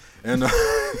versed in. And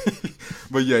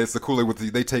but yeah, it's the Kool-Aid with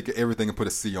they take everything and put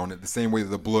a C on it. The same way that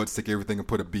the Bloods take everything and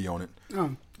put a B on it.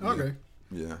 Oh, okay.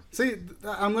 Yeah. See,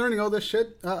 I'm learning all this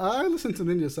shit. I listen to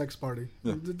Ninja Sex Party.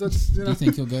 Yeah. That's, Do you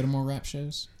think you'll go to more rap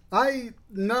shows?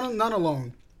 Not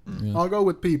alone. Yeah. I'll go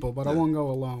with people, but I won't go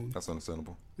alone. That's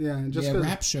understandable. Yeah, just Yeah, 'cause-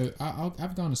 rap show.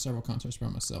 I've gone to several concerts by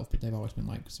myself, but they've always been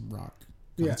like some rock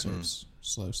Yeah. concerts,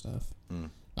 slow stuff.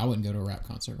 I wouldn't go to a rap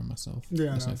concert by myself.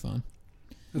 Yeah, That's no. no fun.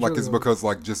 Like really it's because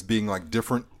like just being like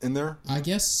different in there. I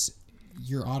guess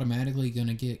you're automatically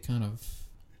gonna get kind of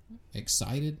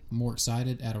more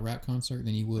excited at a rap concert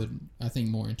than you would. I think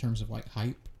more in terms of like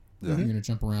hype. Yeah. You're gonna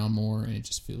jump around more, and it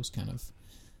just feels kind of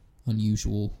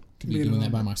unusual to be Being doing that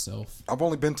alone. by myself. I've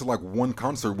only been to like one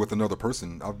concert with another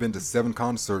person. I've been to 7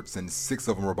 concerts and 6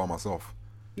 of them were by myself.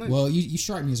 Nice. Well, you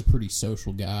strike me as a pretty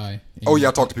social guy. Oh yeah,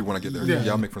 I talk to people when I get there. Yeah.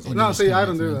 Yeah, I make friends. And Like No, that. just see, kinda I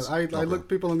don't do friends. that. I look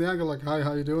people in the eye and go like, hi,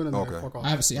 how you doing? And then Okay. I fuck off. I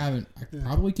haven't. I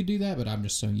probably could do that, but I'm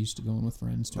just so used to going with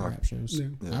friends to rap shows. Yeah.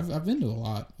 Yeah. I've been to a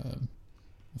lot. I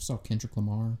saw Kendrick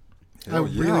Lamar. I Hell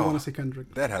really yeah. want to see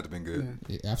Kendrick. That had to been good.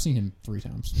 Yeah. I've seen him 3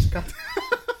 times.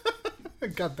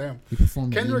 God damn. He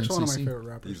performed at Kendrick's one of my UNCC. favorite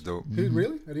rappers. He's dope. He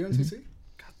really? At UNCC?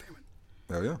 God damn it.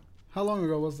 Hell yeah. How long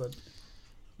ago was that?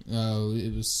 Oh,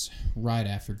 it was right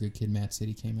after Good Kid, Mad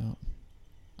City came out.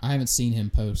 I haven't seen him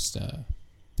post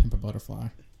Pimp a Butterfly,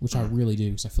 which I really do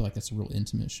because I feel like that's a real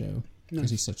intimate show.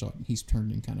 Because Nice. he's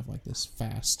turned in kind of like this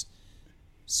fast,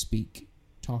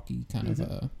 talky kind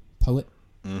of poet.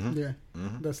 Mm-hmm. Yeah.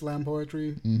 The slam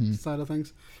poetry Mm-hmm. side of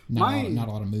things. Not a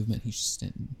lot of movement. He's just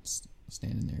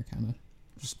standing there, kind of.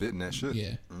 Just spitting that shit.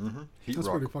 Yeah. Mm-hmm. Heat That's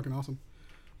rock. pretty fucking awesome.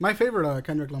 My favorite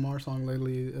Kendrick Lamar song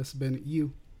lately has been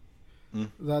 "You."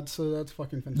 That's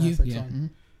fucking fantastic yeah. song. Mhm.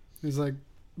 He's like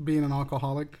being an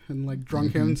alcoholic and like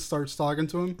drunken starts talking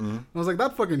to him. I was like,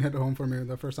 that fucking hit home for me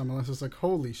the first time I listened. It's like,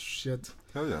 holy shit.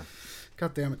 Hell yeah.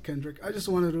 God damn it, Kendrick. I just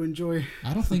wanted to enjoy.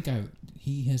 I don't think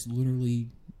he has literally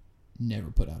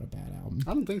never put out a bad album.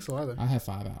 I don't think so either. I have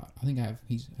 5 out. I think I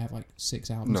have like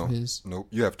 6 albums of his. Nope.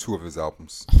 You have 2 of his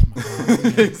albums. Oh my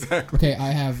God, Exactly. okay,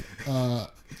 I have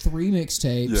 3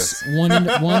 mixtapes, Yes.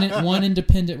 one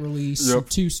independent release, Yep.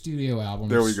 2 studio albums.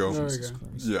 There we go. There we Jesus go.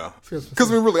 Christ. Yeah. Because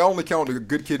Because I mean, really, I only count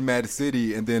Good Kid, Mad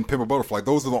City, and then Pimp a Butterfly.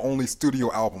 Those are the only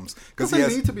studio albums. Because it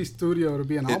need to be studio to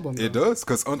be an album. It though. does,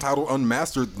 because Untitled,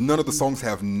 Unmastered, none of the songs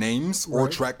have names or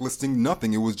Right. track listing,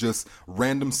 nothing. It was just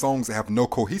random songs that have no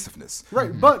cohesiveness.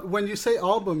 Right, but when you say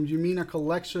album, you mean a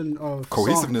collection of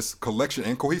Cohesiveness, songs. collection,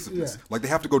 and cohesiveness. Yeah. Like, they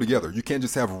have to go together. You can't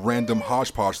just have random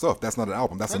hodgepodge stuff. That's not an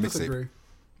album. That's I a disagree. mixtape.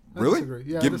 I Really? disagree.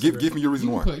 Yeah, I give disagree. me your reason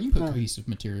You why. can put cohesive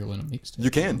material in a mixtape.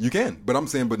 You can. But I'm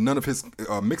saying, but none of his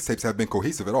mixtapes have been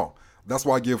cohesive at all. That's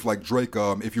why I give like Drake.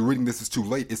 If you're reading This Is Too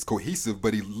Late, it's cohesive,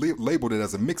 but he labeled it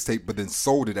as a mixtape, but then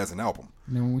sold it as an album.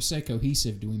 Now, when we say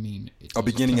cohesive, do we mean it A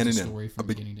beginning and tells an a story end. from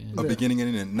beginning to end? A beginning and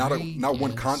an end. Not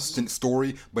one guess. constant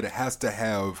story, but it has to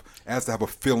have a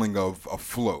feeling of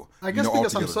flow. I guess all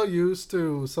because I'm together. so used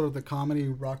to sort of the comedy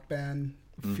rock band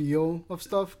Mm. feel of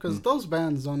stuff, because those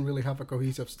bands don't really have a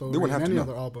cohesive story They in wouldn't have to, any no. of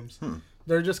their albums.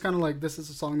 They're just kind of like, this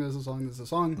is a song, this is a song, this is a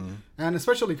song. And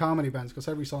especially comedy bands, because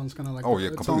every song's kind of like Oh, yeah,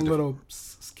 its completely own little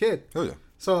skit. Hell yeah.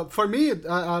 So for me,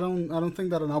 I don't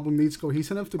think that an album needs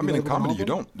cohesiveness to I be mean, in labeled an comedy you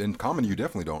album. don't. In comedy you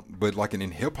definitely don't. But like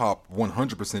in hip hop,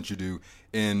 100% you do.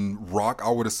 In rock, I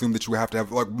would assume that you have to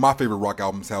have, like, my favorite rock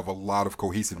albums have a lot of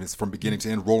cohesiveness from beginning to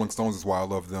end. Rolling Stones is why I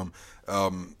love them.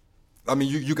 I mean,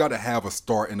 you got to have a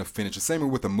start and a finish. The same way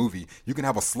with a movie. You can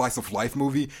have a slice of life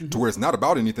movie to where it's not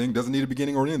about anything, doesn't need a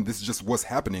beginning or an end. This is just what's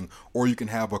happening. Or you can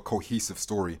have a cohesive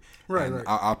story. Right, and right.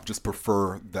 I just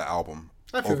prefer the album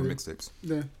I feel over you. mixtapes.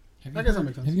 Yeah, Have I you guess that heard-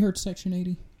 makes sense. Have you heard Section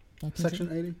 80? by Kendrick? Section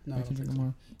 80? No, I By don't Kendrick think so.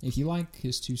 Lamar. If you like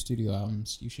his 2 studio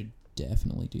albums, you should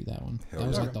definitely do that one. Hell That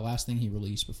was yeah. like the last thing he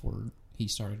released before he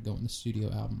started going the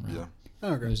studio album route. Yeah.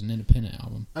 Oh, It okay. was an independent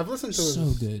album. I've listened to So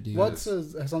his, good, dude. What's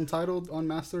his Untitled,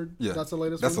 Unmastered? Yeah. That's the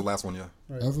latest That's one? the last one, yeah.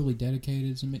 Right. Overly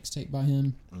Dedicated is a mixtape by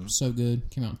him. So good.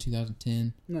 Came out in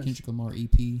 2010. Nice. Kendrick Lamar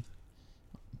EP.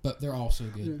 But they're all so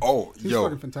good. Yeah. Oh, He's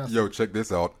fucking fantastic. check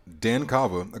this out. Dan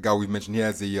Kava, a guy we've mentioned, he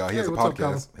has a what's up,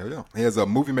 podcast. Hell yeah, he has a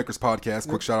Movie Makers podcast.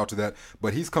 Quick shout out to that.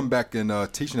 But he's come back and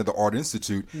teaching at the Art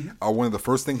Institute. Mm-hmm. One of the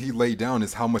first things he laid down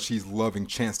is how much he's loving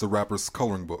Chance the Rapper's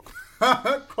coloring book.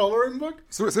 Coloring book?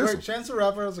 Seriously, Wait, Chance the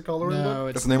Rapper has a coloring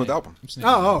book? that's the name of the album.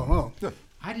 Oh.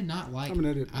 I did not like. I'm an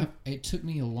idiot. It took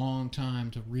me a long time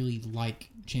to really like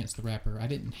Chance the Rapper. I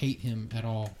didn't hate him at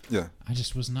all. Yeah, I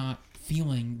just was not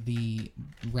feeling the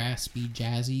raspy,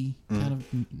 jazzy kind of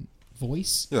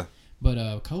voice. yeah,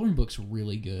 But Coloring Book's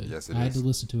really good. Yes, it I had is. to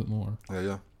listen to it more.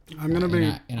 yeah. I'm gonna be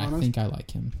and I honest. think I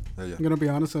like him. Yeah. I'm gonna be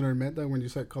honest and admit that when you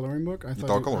said coloring book, I thought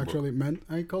thought you coloring book. actually meant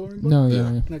a coloring book. No, Yeah.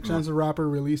 yeah. Like Chance the Rapper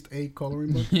released a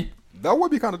coloring book. That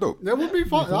would be kind of dope. That would be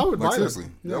fun. I would Like, buy seriously,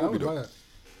 it. that Yeah, I would would be buy dope. it.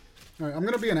 All right, I'm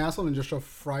gonna be an asshole and just shove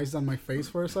fries down my face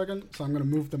for a second. So I'm gonna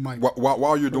move the mic.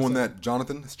 While you're doing that,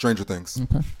 Jonathan, Stranger Things.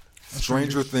 Okay.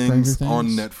 Stranger Things Stranger on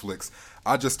Things. Netflix.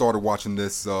 I just started watching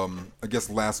this. I guess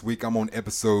last week. I'm on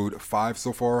episode 5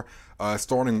 so far.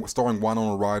 Starring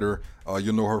Winona Ryder.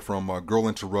 You'll know her from Girl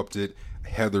Interrupted,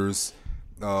 Heathers,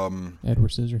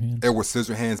 Edward Scissorhands. Edward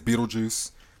Scissorhands,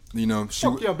 Beetlejuice. You know she.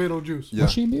 Fuck yeah, Beetlejuice. Yeah,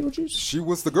 Was she in Beetlejuice? she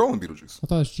was the girl in Beetlejuice. I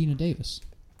thought it was Gina Davis.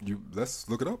 Let's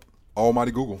look it up.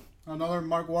 Almighty Google. Another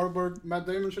Mark Wahlberg, Matt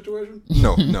Damon situation.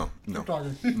 No. Keep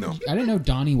talking. No. I didn't know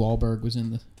Donnie Wahlberg was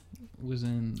in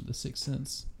the Sixth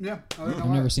Sense. Yeah, I don't know I've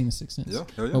why. never seen the Sixth Sense. Yeah,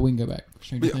 hell yeah. But we can go back.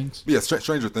 Stranger Yeah, Things. yeah.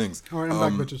 Stranger Things. All right,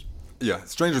 I'm back, bitches. Yeah,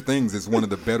 Stranger Things is one of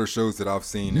the better shows that I've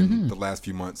seen in the last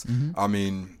few months. I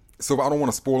mean, so I don't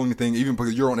want to spoil anything, even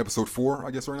because you're on episode 4, I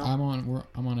guess, right now.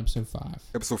 I'm on episode 5.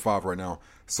 Episode 5 right now.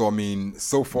 So I mean,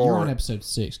 so far, You're on episode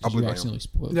 6 I because believe you I am. accidentally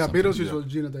spoiled. Yeah, something. Beetlejuice was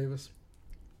Gina Davis.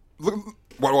 look,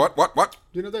 what?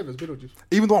 Gina Davis, Beetlejuice.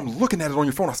 Even though I'm looking at it on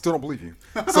your phone, I still don't believe you.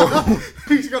 So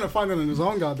He's gonna find it in his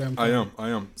own goddamn thing. I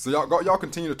am. So y'all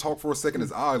continue to talk for a second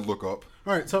as I look up.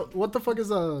 All right, so what the fuck is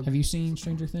Have you seen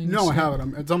Stranger Things? No, I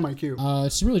haven't. It's on my queue.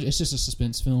 It's just a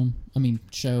suspense film.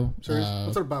 Show. Serious?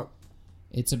 What's it about?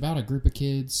 It's about a group of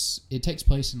kids. It takes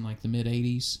place in like the mid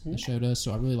 '80s. The show does,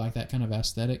 so I really like that kind of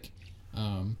aesthetic.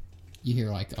 You hear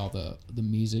like all the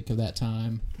music of that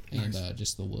time, and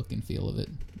just the look and feel of it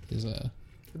is It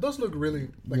does look really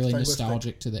really stylistic.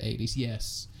 nostalgic to the '80s.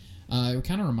 Yes, it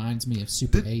kind of reminds me of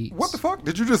Super 8. What the fuck?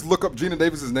 Did you just look up Gina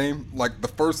Davis's name? Like the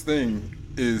first thing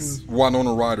is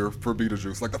Winona Ryder for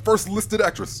Beetlejuice. Like the first listed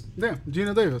actress. Yeah,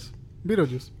 Gina Davis,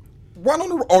 Beetlejuice.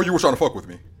 Winona. Oh, you were trying to fuck with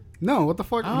me. No, what the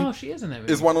fuck? Oh, she is in that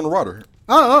movie. Is Winona Ryder.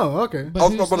 Okay. But I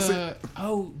was who's about to the, say-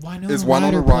 Winona Is Ryder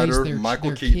Winona plays Ryder, their, Michael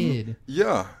their Keaton. kid.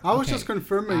 Yeah. I was Okay, just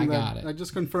confirming I that. got it. I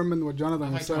just confirming what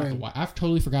Jonathan was saying. I've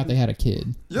totally forgot they had a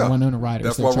kid. Yeah. Winona Ryder.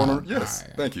 That's their why child. Winona. Yes.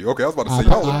 Alright. Thank you. Okay, I was about to I- say,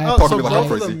 y'all I- talking so to me like I'm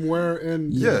both of crazy. them were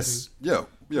in. Yes. Yeah.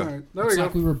 Yeah. All right, there It's we go.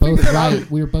 like we were both right.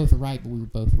 We were both right, but we were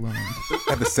both wrong.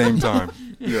 At the same time.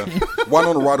 Yeah.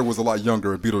 Winona Ryder was a lot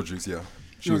younger at Beetlejuice. Yeah.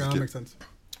 She was Okay, a that kid. makes sense.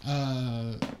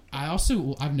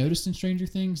 I've noticed in Stranger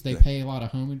Things they pay a lot of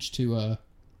homage to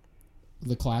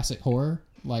the classic horror.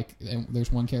 Like,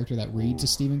 there's one character that reads a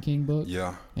Stephen King book.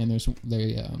 Yeah. And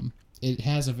it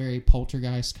has a very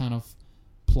Poltergeist kind of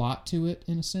plot to it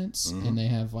in a sense, Mm-hmm. and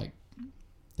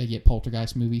they get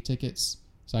Poltergeist movie tickets.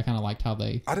 So I kind of liked how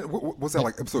they. I didn't. What was that,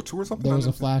 like episode 2 or something? There I was a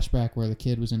didn't see- flashback where the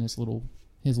kid was in his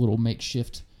little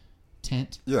makeshift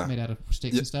tent made out of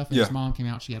sticks and stuff, and his mom came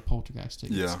out. She had Poltergeist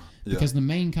tickets. Yeah. Yeah. Because the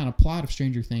main kind of plot of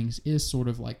Stranger Things is sort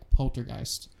of like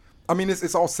Poltergeist. I mean,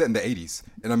 it's all set in the 80s,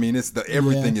 and I mean,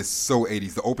 everything is so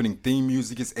 80s. The opening theme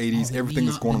music is 80s. The Everything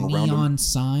is going the on around neon them.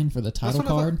 sign for the title That's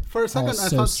what I card. thought. For a second, all I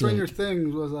so thought Stranger sick.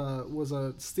 Things was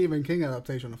a Stephen King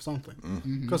adaptation of something,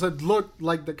 Mm-hmm. because it looked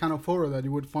like the kind of horror that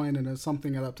you would find in a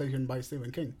something adaptation by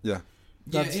Stephen King. Yeah.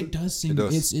 Yeah, That's- it does seem. It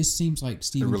does. It seems like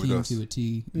Stephen really King does. to a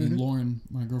T. And Lauren,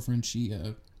 my girlfriend, she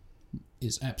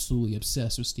is absolutely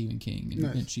obsessed with Stephen King, and,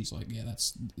 Nice. and she's like, "Yeah,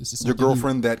 this is Your something we-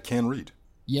 girlfriend that can read.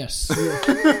 Yes,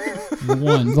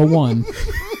 the one.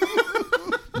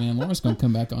 Man, Lauren's gonna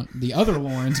come back on. The other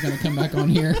Lauren's gonna come back on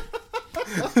here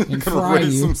and Gonna fry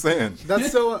raise you. some sand. That's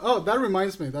still. Oh, that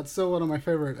reminds me. That's still one of my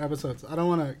favorite episodes. I don't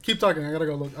want to keep talking. I gotta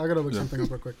go look. I gotta look something up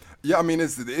real quick. Yeah, I mean,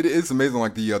 it is amazing,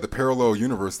 like the parallel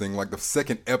universe thing. Like the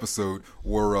second episode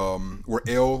where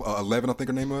L11, I think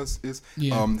her name is.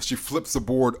 Yeah. She flips the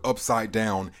board upside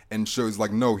down and shows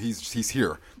like, no, he's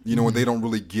here. You know, and they don't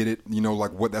really get it. You know,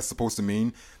 like what that's supposed to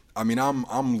mean. I mean, I'm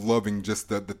loving just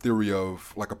the theory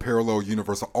of like a parallel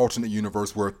universe, an alternate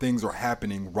universe where things are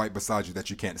happening right beside you that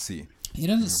you can't see. It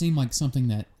doesn't seem like something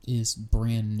that is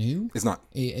brand new. It's not.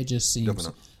 It just seems.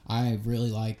 Definitely I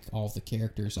really like all of the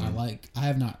characters. I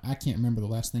can't remember the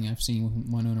last thing I've seen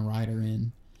Winona Ryder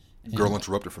in. And Girl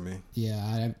Interrupted for me. Yeah,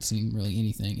 I haven't seen really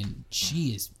anything, and she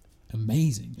is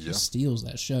amazing. She Yeah. steals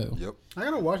that show. Yep. I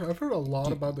gotta watch it. I've heard a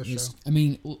lot about this show. I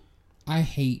mean,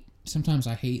 sometimes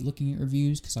I hate looking at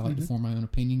reviews because I like to form my own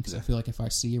opinion because I feel like if I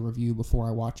see a review before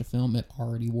I watch a film, it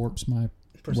already warps my way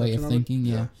Perception of of it? thinking.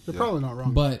 Yeah. You're probably not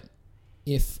wrong. But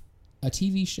if a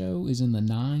TV show is in the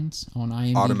 9s on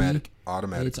IMDb, Automatic.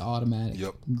 it's automatic.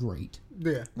 Yep. Great.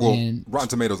 yeah. Well, And- Rotten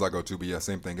Tomatoes I go to, but yeah,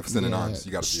 same thing. If it's in the nines,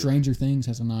 you got to see it. Stranger Things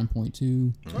has a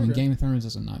 9.2. And Okay. Game of Thrones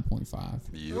has a 9.5.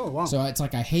 Yep. Oh wow. So it's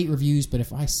like I hate reviews, but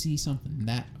if I see something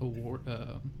that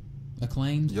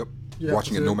acclaimed, Yep. Yeah,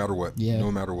 Watching it so- no matter what. Yeah.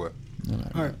 No matter what. no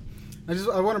matter All right.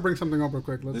 I want to bring something up real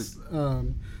quick. Let's.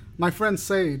 My friend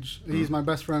Sage, he's my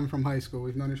best friend from high school.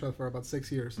 We've known each other for about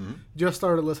 6 years. Just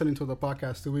started listening to the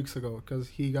podcast 2 weeks ago because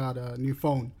he got a new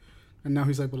phone, and now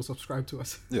he's able to subscribe to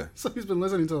us. Yeah. So he's been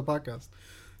listening to the podcast,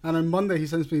 and on Monday he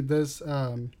sends me this.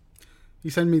 He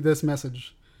sent me this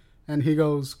message, and he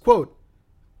goes, "Quote."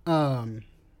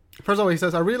 First of all, he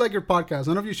says, "I really like your podcast.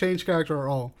 None of you change character at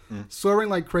all. Swearing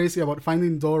like crazy about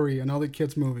Finding Dory and other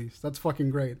kids' movies. That's fucking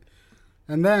great."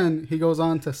 And then he goes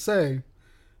on to say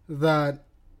that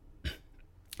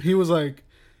he was like,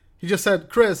 he just said,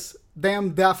 "Chris,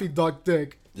 damn Daffy Duck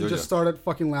Dick." He Yeah, just yeah. started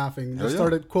fucking laughing. Hell Just yeah.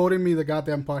 started quoting me the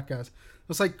goddamn podcast. It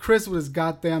was like Chris with his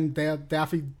goddamn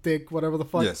Daffy Dick, whatever the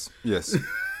fuck. Yes. Yes.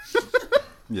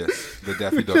 Yes. The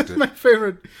Daffy Duck did. My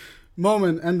favorite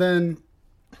moment. And then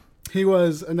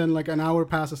like an hour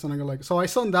passes and I go like, so I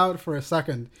zoned out for a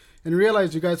second and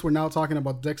realized you guys were now talking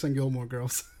about dicks and Gilmore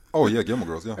Girls. Oh, yeah. Gilmore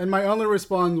Girls, yeah. And my only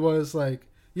response was like,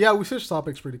 yeah, we switched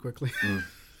topics pretty quickly.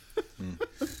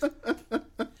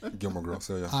 Gilmore Girls,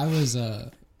 yeah. I was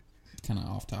kind of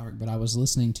off topic, but I was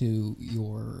listening to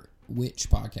your Witch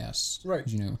podcast. Right.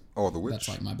 You know, Oh, The Witch. that's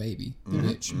like my baby, The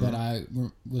Witch. But I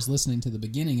was listening to the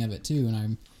beginning of it too,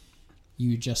 and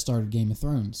you just started Game of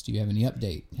Thrones. Do you have any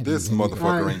update? This have you-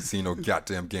 motherfucker I- ain't seen no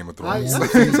goddamn Game of I've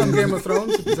Thrones. seen some Game of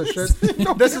Thrones, piece of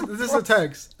shit. This is a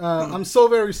text. I'm so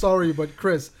very sorry, but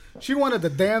Chris, she wanted the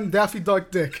damn Daffy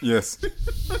Duck dick. Yes.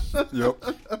 Yep.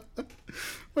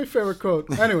 My favorite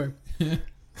quote. Anyway,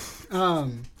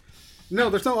 no,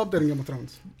 there's no updating Game of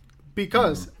Thrones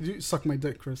Because you suck my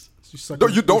dick, Chris. You suck No,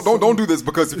 my- you don't do this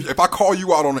because if I call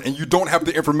you out on it and you don't have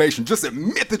the information, just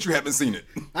admit that you haven't seen it.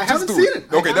 I Just haven't do seen it.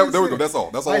 I Okay, haven't there we seen go. it. That's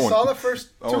all. That's all. I I saw wanted. the first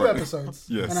All 2 right. episodes,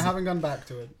 Yes. and I haven't gone back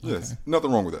to it. Yes,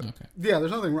 nothing wrong with that. Okay. Yeah,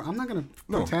 there's nothing wrong. I'm not gonna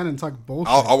pretend and talk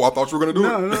bullshit. I thought you were gonna do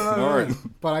no, it. no. All right.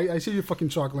 But I see you fucking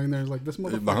chuckling there, like this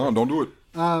motherfucker. Nah, don't do it.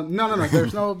 No.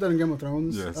 There's no update on Game of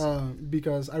Thrones. Yes.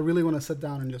 Because I really want to sit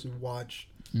down and just watch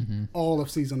all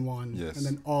of season 1 Yes. and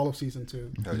then all of season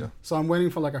 2. Hell yeah. So I'm waiting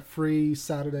for like a free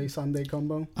Saturday Sunday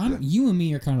combo. You and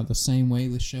me are kind of the same way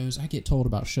with shows. I get told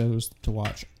about shows to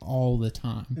watch all the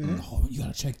time. Oh, you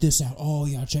gotta check this out. Oh,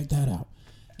 you gotta check that out.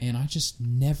 And I just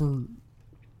never.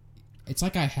 It's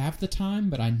like I have the time,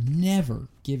 but I never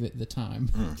give it the time.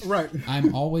 Right.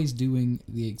 I'm always doing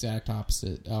the exact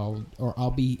opposite. I'll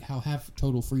have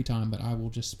total free time, but I will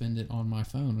just spend it on my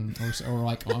phone or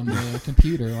like on the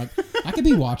computer. Like I could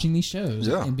be watching these shows.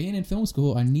 Yeah. And being in film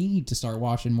school, I need to start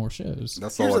watching more shows.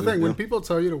 That's Here's all. the thing: yeah. when people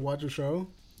tell you to watch a show,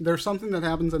 there's something that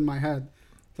happens in my head.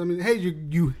 I mean, hey,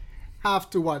 you have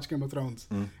to watch Game of Thrones,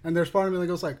 and there's part of me that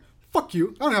goes like, "Fuck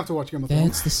you! I don't have to watch Game of Thrones."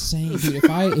 That's the same. Dude,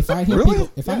 if I hear Really?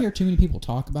 I hear too many people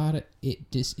talk about it, it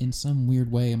just in some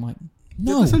weird way, I'm like,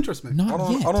 no, disinterest me. not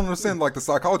I yet. don't understand like the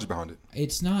psychology behind it,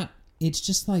 It's not. It's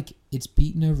just like it's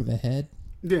beaten over the head.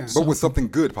 Yeah, but with something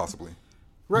good possibly.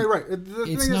 right. The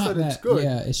thing It's is not that it's good.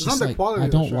 Yeah, it's not just the like quality I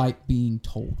of the don't show. like being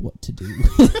told what to do.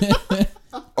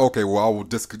 Okay, well I will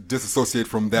disassociate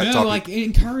from that No, topic. like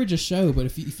encourage a show, but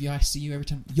if I see you every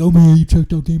time, yo man, you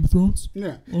checked out Game of Thrones?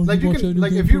 Yeah, Oh, like you you watch that can, new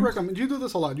like Game if of you Thrones? recommend, you do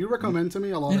this a lot. You recommend to me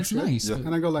a lot And of it's shit, nice. Yeah. but-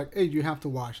 and I go like, "Hey, you have to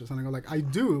watch this," and I go like, "I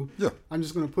do." Yeah. I'm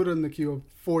just gonna put it in the queue of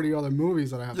 40 other movies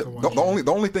that I have Yeah, to watch.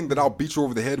 the only thing that I'll beat you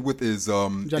over the head with is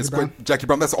Brown. Jackie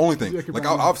Brown. That's the only thing. Jackie Like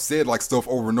Brown. I've said like stuff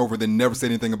over and over, then never said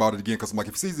anything about it again because I'm like,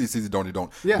 if he sees it, don't he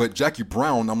don't. Yeah. But Jackie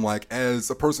Brown, I'm like, as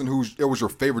a person it was your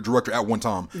favorite director at one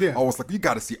time. Yeah. I was like, you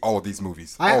got to see all of these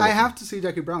movies. I All of have them. to see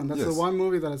Jackie Brown. That's Yes. the one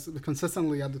movie that is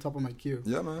consistently at the top of my queue.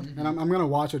 Yeah, man. And I'm gonna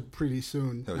watch it pretty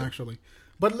soon, Hell yeah. actually.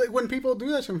 But like, when people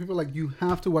do that, when people are like, you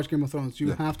have to watch Game of Thrones, you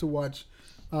Yeah. have to watch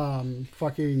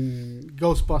fucking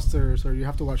Ghostbusters, or you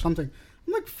have to watch something.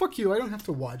 I'm like, fuck you! I don't have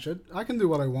to watch it. I can do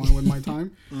what I want with my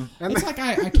time. And It's like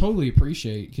I totally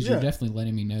appreciate because Yeah. you're definitely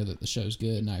letting me know that the show's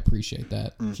good, and I appreciate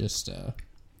that. Just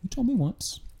you told me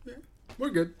once. we're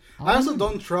good. I also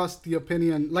don't trust the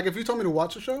opinion. Like, if you told me to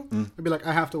watch a show, I'd be like,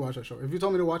 I have to watch that show. If you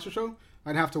told me to watch a show,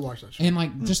 I'd have to watch that show. And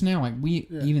like just now, like we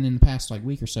Yeah. even in the past like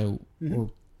week or so, or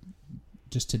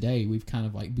just today, we've kind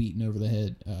of like beaten over the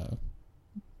head,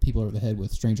 people over the head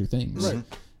with Stranger Things. Right.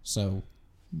 So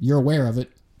you're aware of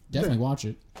it. Definitely watch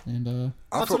it. And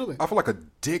Absolutely. I feel like a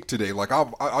dick today. Like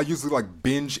I usually like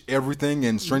binge everything,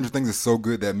 and Stranger Things is so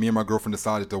good that me and my girlfriend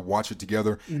decided to watch it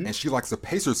together, and she likes to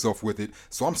pace herself with it.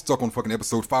 So I'm stuck on fucking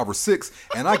episode 5 or 6,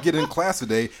 and I get in class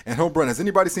today, and her Brent, has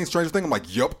anybody seen Stranger Things? I'm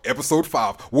like, yup, episode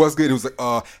 5. What's good? It was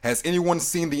like, has anyone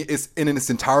seen it's in its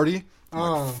entirety? I'm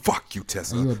like, fuck you,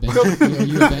 Tessa. are you a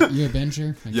you a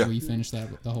binger? Like, Yeah. Where you finish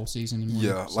that the whole season? In one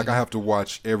Yeah, like sitting? I have to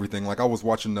watch everything. Like I was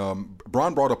watching.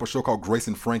 Brian brought up a show called Grace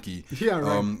and Frankie. Yeah,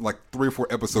 right. Like 3 or 4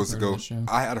 episodes I've heard of ago. that show.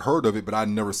 I had heard of it, but I'd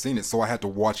never seen it, so I had to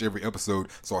watch every episode.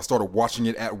 So I started watching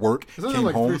it at work. Isn't there Came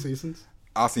like home. 3 seasons?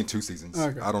 I've seen 2 seasons.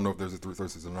 Okay. I don't know if there's a third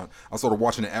season or not. I started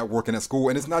watching it at work and at school,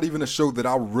 and it's not even a show that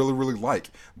I really, really like.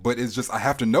 But it's just I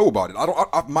have to know about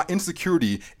it. My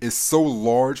insecurity is so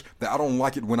large that I don't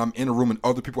like it when I'm in a room and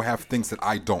other people have things that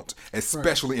I don't,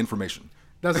 especially information.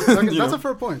 That's You that's know? a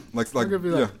fair point. Like I'll give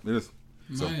you yeah, that. it is.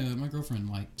 So My girlfriend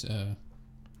likes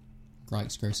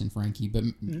Grace and Frankie, but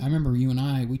I remember you and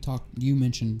I you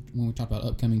mentioned when we talked about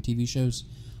upcoming TV shows,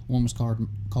 one was called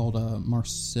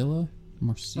Marcella.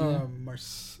 Marcella.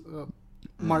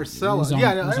 It was on,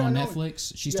 Yeah, it was I on know.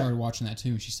 Netflix. She started watching that too,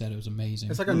 and she said it was amazing.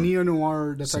 It's like a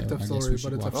neo-noir detective So I guess story, we should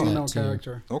but it's a watch that female too.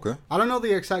 character. okay. I don't know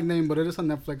the exact name, but it is on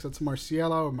Netflix. It's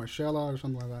Marcella or Marcella or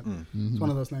something like that. It's one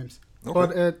of those names. Okay.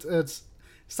 But it's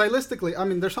stylistically, I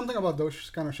mean, there's something about those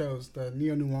kind of shows, the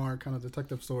neo-noir kind of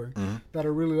detective story, that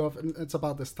are really off. And it's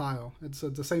about the style. It's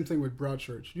the same thing with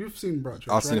Broadchurch. You've seen Broadchurch,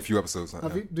 I've seen a right? few episodes.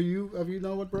 Have you? Have you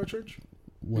know what Broadchurch?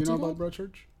 What's you it know about called?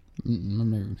 Broadchurch? I've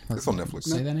never heard. It's on Netflix.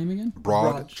 Say that name again.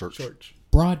 Broadchurch.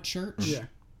 Broadchurch. Yeah,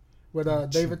 with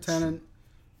David Tennant.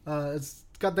 It's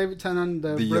got David Tennant,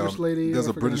 the The British lady. there's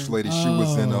I a forget her British name. lady. She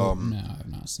was in No, I've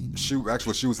not seen that. she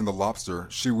was in The Lobster.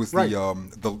 She was Right.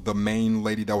 the main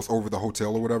lady that was over the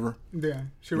hotel or whatever. Yeah,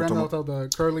 she You're ran talking out of the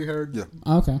curly-haired. Yeah.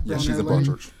 Okay. Yeah, Brown she's in hair lady.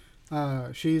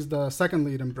 Broadchurch. She's the second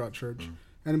lead in Broadchurch.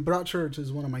 And Broadchurch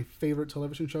is one of my favorite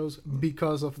television shows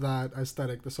because of that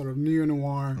aesthetic, the sort of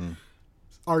neo-noir,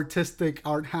 artistic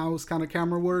art house kind of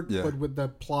camera work, Yeah. but with the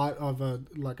plot of an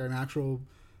actual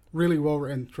really well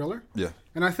written thriller. Yeah,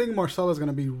 And I think Marcella is going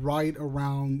to be right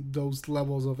around those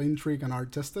levels of intrigue and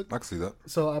artistic. I can see that.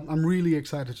 So I'm really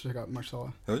excited to check out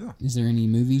Marcella. Hell yeah. Is there any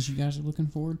movies you guys are looking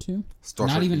forward to? Star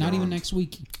Not Trek even Beyond. next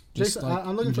week. Just Jason, like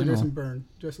I'm looking in for general. Jason Bourne.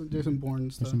 Jason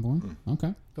Bourne's the, Jason Bourne.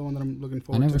 Okay. the one that I'm looking I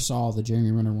forward never to. saw the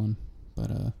Jeremy Renner one, but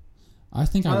I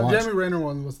think I watched. Jeremy Renner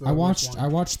one was the I worst watched. one. I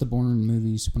watched the Bourne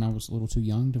movies when I was a little too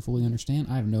young to fully understand.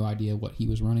 I have no idea what he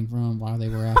was running from, why they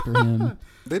were after him.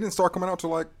 They didn't start coming out till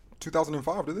like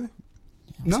 2005, did they?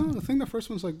 No, I think the first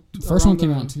one's like The first one around came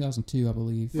the- out in 2002, I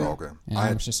believe. Yeah. Oh, okay. And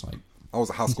I was just like, I was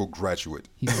a high school graduate.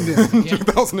 he's in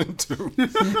 2002.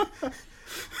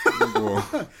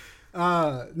 Well,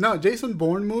 No, Jason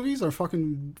Bourne movies are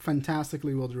fucking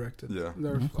fantastically well directed. Yeah.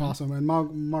 They're awesome, and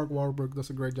Mark Wahlberg does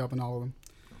a great job in all of them.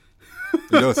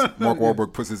 he does. Mark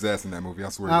Wahlberg puts his ass in that movie. I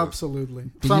swear. He does.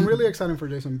 Absolutely. Did So I'm you- really excited for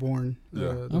Jason Bourne.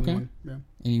 Yeah. The Okay. new one. Yeah.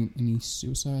 any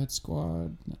Suicide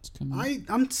Squad that's coming.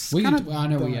 I'm we kind can, of. I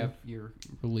know we have your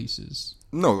releases.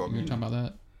 No, I You're mean, talking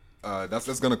about that.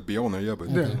 that's gonna be on there. Yeah, but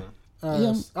Yeah.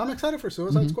 Yeah. I'm excited for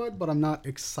Suicide Squad, but I'm not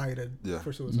excited Yeah.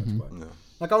 for Suicide Squad. yeah.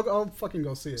 Like I'll fucking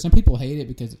go see it. Some people hate it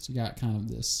because it's got kind of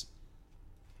this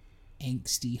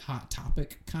angsty hot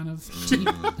topic kind of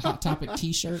hot topic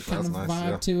t-shirt kind That's of nice, vibe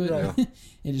yeah. to it. Yeah.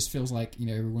 It just feels like, you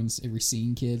know, every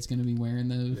scene kid's going to be wearing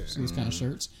those kind of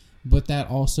shirts. But that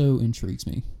also intrigues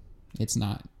me. It's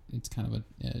not. It's kind of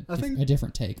I think- a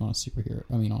different take on a superhero.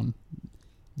 I mean, on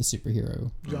the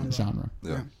superhero genre.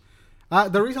 Yeah.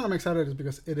 The reason I'm excited is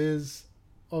because it is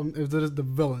the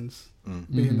villains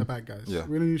being the bad guys. Yeah.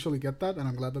 We don't usually get that, and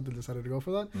I'm glad that they decided to go for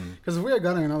that. Because if we had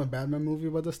gotten another Batman movie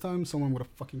by this time, someone would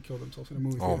have fucking killed themselves in a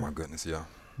movie. Oh theater. my goodness, yeah.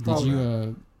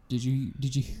 Did you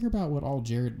hear about what all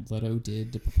Jared Leto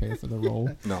did to prepare for the role?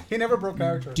 No. He never broke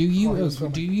character. Do you? while he was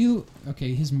filming. Do you?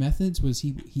 Okay, his methods was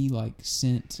he like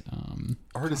sent.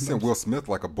 I heard he sent Will Smith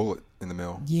like a bullet in the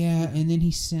mail. Yeah, and then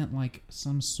he sent like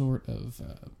some sort of.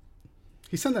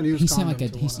 He sent a news. He sent like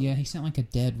condom to one of them. he sent like a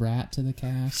dead rat to the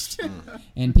cast,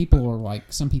 and people were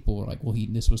like, some people were like, well,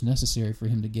 this was necessary for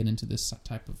him to get into this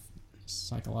type of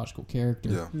psychological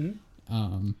character.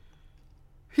 Yeah.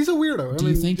 He's a weirdo. Do I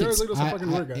you mean, think Jared it's Leto's a fucking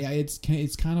weird guy.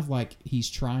 it's kind of like he's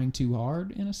trying too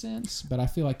hard in a sense, but I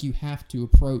feel like you have to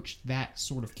approach that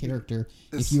sort of character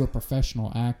if you're a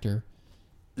professional actor.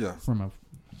 Yeah. From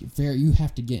you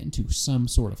have to get into some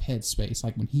sort of headspace,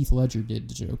 like when Heath Ledger did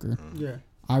the Joker. Yeah.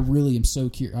 I really am so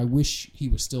curious. I wish he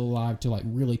was still alive to like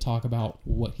really talk about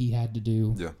what he had to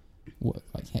do. Yeah. What,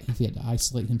 like if he had to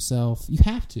isolate himself, you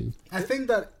have to. I think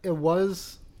that it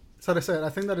was. So I said, I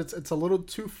think that it's a little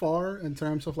too far in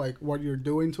terms of like what you're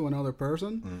doing to another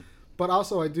person. But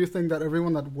also, I do think that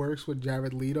everyone that works with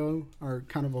Jared Leto are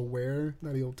kind of aware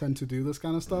that he'll tend to do this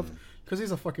kind of stuff because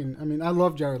he's a fucking. I mean, I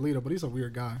love Jared Leto, but he's a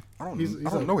weird guy. I don't He's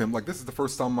know him. Like, this is the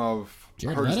first time I've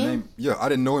Jared heard his Leto? name. Yeah, I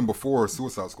didn't know him before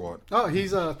Suicide Squad. Oh,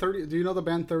 he's 30. Do you know the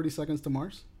band 30 Seconds to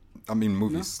Mars? I mean,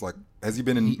 movies. Like, has he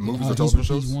been in movies or He's television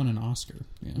shows? won an Oscar.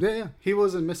 Yeah. Yeah. He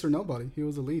was in Mr. Nobody. He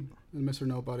was the lead in Mr.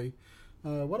 Nobody.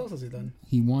 What else has he done?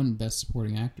 He won Best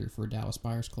Supporting Actor for Dallas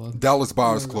Buyers Club. Dallas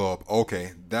Buyers Club.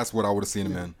 Okay, that's what I would have seen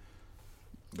him in.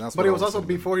 That's. But what he I was would've also seen him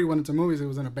in. before he went into movies. He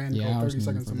was in a band Yeah, I called was 30 moving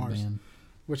Seconds to from the Mars, band.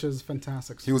 which is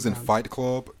fantastic. He was in band. Fight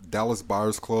Club, Dallas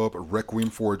Buyers Club,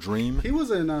 Requiem for a Dream, He was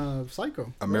in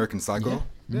Psycho. American Psycho,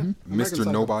 Yeah, American Mr.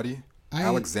 Psycho. Nobody, I-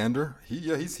 Alexander.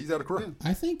 He's had a career.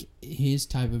 I think his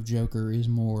type of Joker is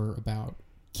more about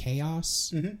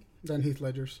chaos. Then Heath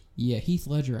Ledger's. Yeah, Heath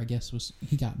Ledger, I guess,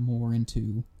 he got more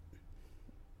into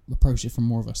approach it from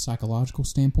more of a psychological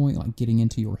standpoint, like getting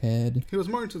into your head. He was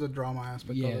more into the drama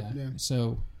aspect of it. Yeah.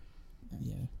 So,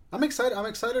 yeah. I'm excited.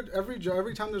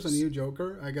 Every time there's a new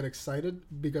Joker, I get excited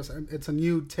because it's a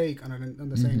new take on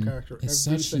the same character It's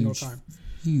every such single time.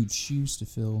 huge shoes to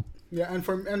fill. Yeah, and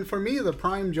for me, the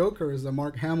prime Joker is the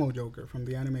Mark Hamill Joker from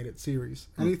the animated series.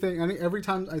 Every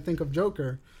time I think of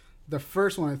Joker, the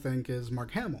first one I think is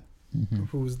Mark Hamill,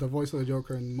 who's the voice of the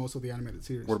Joker in most of the animated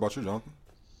series. What about you, Jonathan?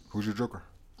 Who's your Joker?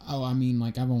 Oh, I mean,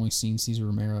 like, I've only seen Cesar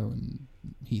Romero and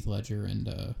Heath Ledger and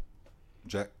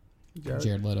Jack?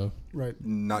 Jared Leto. Right.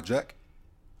 Not Jack?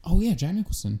 Oh, yeah, Jack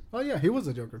Nicholson. Oh yeah, he was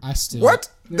the Joker. I still... What?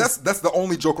 That's the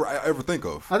only Joker I ever think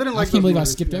of. I didn't I like. can't those believe I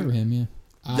movies, skipped yeah. over him, yeah.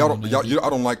 I I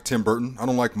don't like Tim Burton. I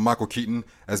don't like Michael Keaton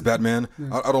as Batman.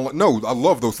 I don't like. No, I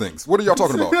love those things. What are y'all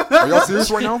talking about? Are y'all serious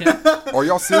right now? Are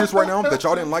y'all serious right now that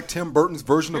y'all didn't like Tim Burton's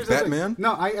version of Here's the thing. Batman?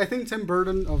 No, I think Tim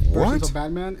Burton of versions What? of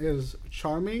Batman is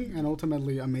charming and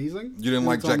ultimately amazing. You didn't in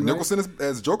like its Jack own way. Nicholson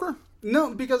as Joker?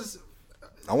 No, because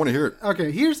I want to hear it.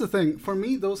 okay, here's the thing. For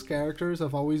me, those characters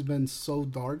have always been so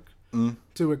dark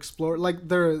to explore. Like,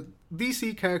 their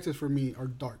DC characters for me are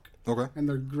dark Okay. and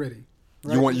they're gritty.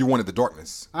 Right? You wanted the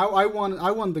darkness. I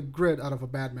want the grit out of a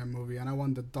Batman movie, and I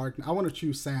want the dark. I want to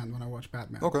choose sand when I watch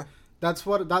Batman. Okay. That's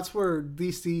where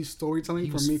DC storytelling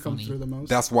He for was me funny. comes through the most.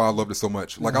 That's why I loved it so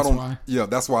much. Like That's I don't, why. yeah,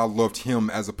 that's why I loved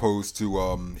him as opposed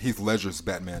to Heath Ledger's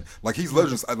Batman. Like Heath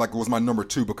Ledger's, like was my number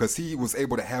 2 because he was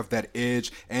able to have that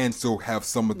edge and still have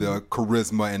some of the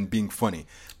charisma and being funny.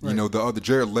 You know, the other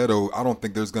Jared Leto, I don't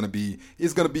think there's gonna be.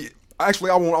 It's gonna be.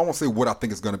 Actually, I won't say what I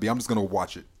think it's going to be. I'm just going to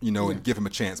watch it, you know, and give him a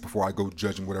chance before I go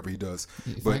judging whatever he does.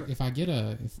 If But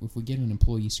we get an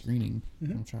employee screening,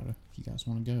 I'll try to. If you guys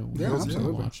want to go, Yeah, we'll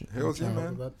absolutely. watch it. Hells yeah, I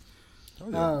man. love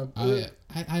Oh, that.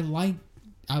 yeah.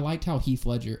 I liked how Heath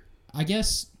Ledger. I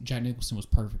guess Jack Nicholson was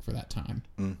perfect for that time.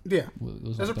 Yeah, It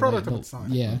was As a the product way- of its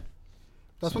time. Yeah,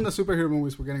 that's when the superhero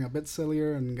movies were getting a bit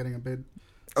sillier and getting a bit.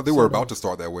 They were about to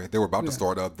start that way. They were about to Yeah.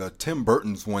 start the Tim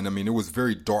Burton's one. I mean, it was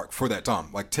very dark for that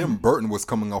time. Like Tim Burton was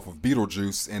coming off of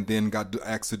Beetlejuice and then got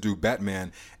asked to do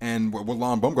Batman. And what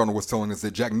Lon Baumgartner was telling us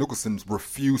that Jack Nicholson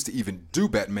refused to even do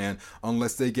Batman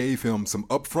unless they gave him some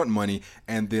upfront money.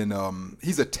 And then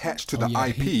he's attached to the yeah,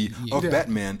 IP of Yeah.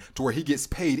 Batman to where he gets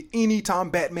paid anytime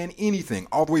Batman anything,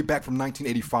 all the way back from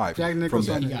 1985. Jack from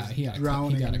Nicholson that. he got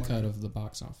Drowning a in money. cut of the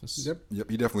box office. Yep.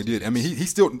 Yep, he definitely did. I mean,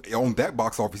 he's still on that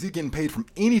box office. He's getting paid from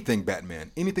anything Batman.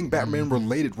 Anything Batman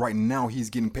related right now, he's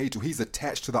getting paid to. He's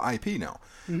attached to the IP now.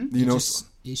 You know, It's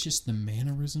just the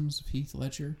mannerisms of Heath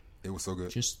Ledger. it was so good.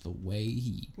 Just the way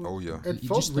he. Oh, yeah. It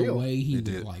felt Just real. the way he It would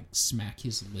did. like smack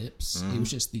his lips. It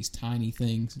was just these tiny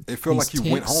things. It felt like These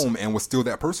he went tics. home and was still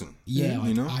that person. Yeah, like,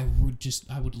 you know?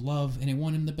 I would love, and it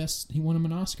won him he won him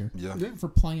an Oscar. Yeah. Yeah. For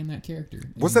playing that character.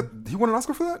 Was that, he won an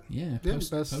Oscar for that? Yeah, Yeah, post,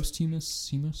 best-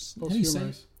 posthumous. How do you say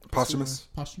it? Posthumous?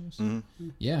 Posthumous.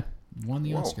 Yeah, won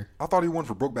the Whoa. Oscar. I thought he won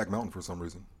for Brokeback Mountain for some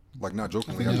reason. Like, not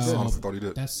jokingly. I he just did. honestly thought he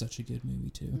did. That's such a good movie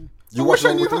too. You I watched wish it I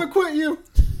all the knew way how to through? quit you.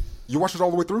 You watched it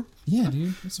all the way through? Yeah,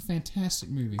 dude, it's a fantastic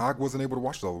movie. I wasn't able to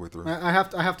watch it all the way through. I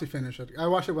have to finish it. I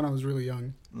watched it when I was really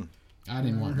young. I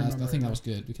didn't want. I remember think it. that was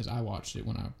good because I watched it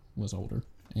when I was older,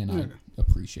 and I Yeah.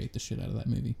 appreciate the shit out of that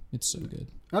movie. It's so good.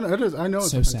 I know it is. I know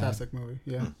it's So a sad. fantastic movie.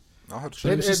 Yeah. I'll have to But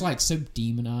check it was it. just like so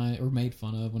demonized or made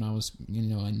fun of when I was,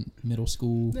 in middle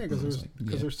school. Yeah, because It was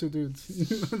there's, there's two dudes.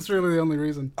 That's really the only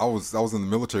reason. I was in the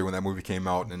military when that movie came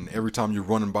out, and every time you're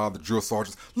running by the drill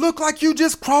sergeants, look like you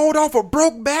just crawled off a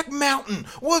Brokeback Mountain.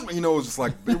 What, you know, it was just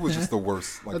like, it was just the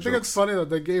worst. Like, I think it's jokes. funny that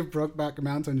they gave Brokeback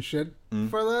Mountain shit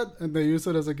for that, and they used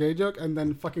it as a gay joke, and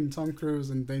then fucking Tom Cruise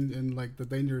in like the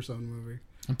Danger Zone movie.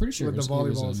 I'm pretty sure With the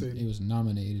volleyball scene. it was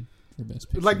nominated for best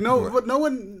picture. Like no, What? but no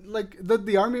one like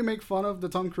the army make fun of the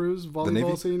Tom Cruise Navy?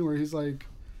 volleyball scene where he's like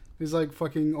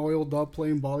fucking oiled up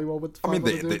playing volleyball with. I mean,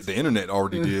 five other the dudes. internet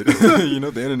already did. You know,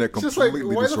 the internet It's just like,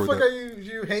 completely why the destroyed fuck that. are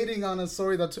you hating on a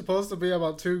story that's supposed to be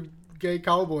about two gay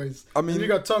cowboys? I mean- and you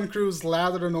got Tom Cruise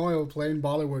lathered in oil playing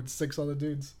Bollywood, 6 other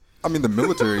dudes. I mean, the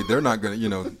military, they're not going to,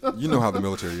 you know how the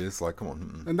military is. Like, come on.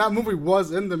 Mm-mm. And that movie was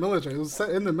in the military. It was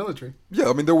set in the military. Yeah,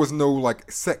 I mean, there was no,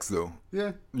 like, sex, though.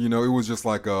 Yeah. You know, it was just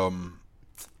like, So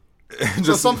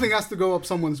just something has to go up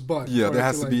someone's butt. Yeah, for there it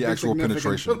has to like, be be actual significant.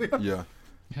 penetration. Yeah.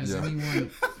 Has Yeah.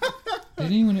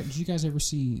 did you guys ever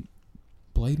see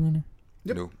Blade Runner?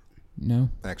 Yep. No, No.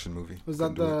 action movie. Was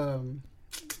that Couldn't do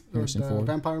it. the Harrison Ford.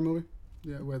 vampire movie?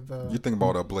 Yeah, with You think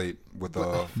about a Blade with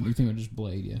You think of just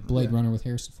Blade? Yeah, Blade Yeah. Runner with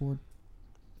Harrison Ford.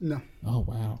 no, Oh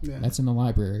wow, Yeah. that's in the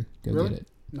library. Go Really? get it.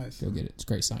 nice. Go get it. It's a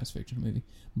great science fiction movie.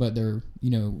 But they're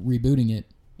rebooting it,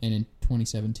 and in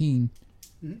 2017,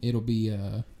 Mhm. it'll be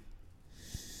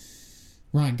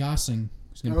Ryan Gosling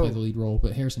is going to play Oh. the lead role,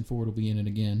 but Harrison Ford will be in it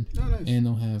again, Oh, nice. and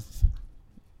they'll have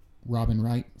Robin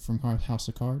Wright from House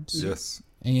of Cards, yes.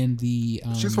 and the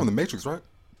She's from The Matrix, right?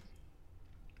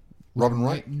 Robin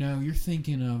Wright? No, you're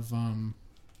thinking of oh,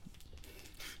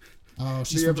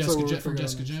 she's The from episode where we Jessica forgot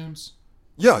Jessica her name. Jones.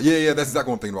 Yeah. That's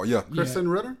exactly what I'm thinking about. Yeah. Kristen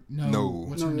Ritter. No, No.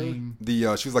 what's No, her really? name?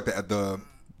 The she's like the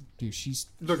Dude, she's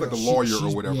Look like the at- lawyer or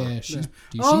she's- whatever. Yeah, she's Yeah.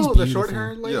 dude, Oh, she's the short beautiful.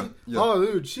 haired lady. Yeah, yeah. Oh,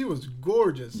 dude, she was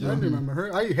gorgeous. I remember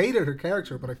her. I hated her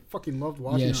character, but I fucking loved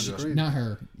watching Yeah, her on screen. not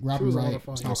her. Robin was a lot Wright, of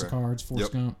fun. House of Okay. Cards,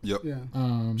 Forrest Gump. Yep.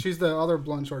 Yeah, she's the other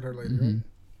blonde short haired lady, right?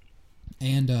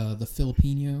 And the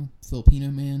Filipino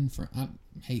man from I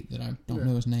hate that I don't Yeah.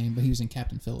 know his name, but he was in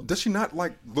Captain Phillips. Does she not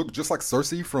like look just like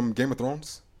Cersei from Game of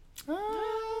Thrones?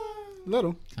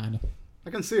 Little. Kinda. I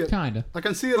can see it. Kinda. I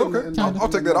can see it. Okay, I'll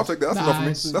take that. I'll take that. That's The enough for me.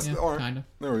 eyes, That's yeah, all right. kinda.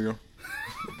 There we go.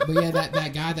 But yeah,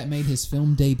 that guy that made his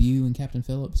film debut in Captain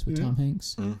Phillips with Tom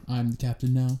Hanks. I'm the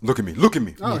captain now. Look at me. Look at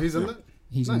me. Oh, Yeah. he's in it.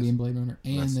 He's gonna be Nice. in Blade Runner,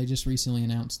 and Nice. they just recently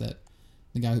announced that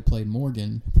the guy who plays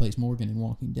Morgan in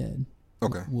Walking Dead,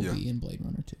 Okay. will Yeah. be in Blade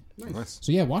Runner too. Nice.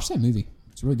 So yeah, watch that movie.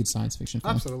 It's It's a really good science fiction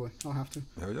film. Absolutely, I'll have to.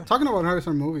 Hell yeah. Talking about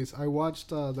Harrison movies, I watched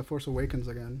The Force Awakens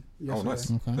again yesterday. Oh,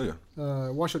 nice. Okay. Hell yeah.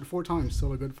 Watched it 4 times.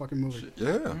 Still a good fucking movie.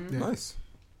 Yeah, Yeah. nice.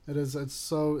 It is.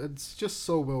 It's just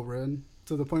so well written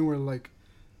to the point where like,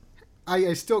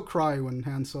 I still cry when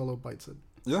Han Solo bites it.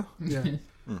 Yeah. Yeah.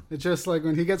 It's just like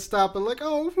when he gets stopped and like,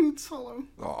 oh, it's Solo.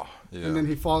 Oh, yeah. And then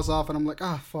he falls off and I'm like,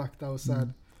 ah, fuck, that was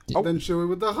sad. Oh. Then Chewie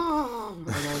with the and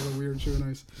that was a weird Chewie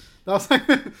noise. That was like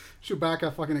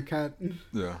Chewbacca fucking a cat.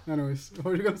 Yeah. Anyways, what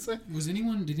were you gonna say? Did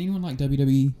anyone like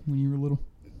WWE when you were little?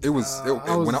 It was I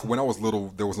was- when I was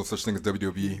little. There was no such thing as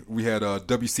WWE. We had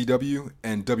WCW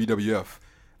and WWF.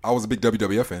 I was a big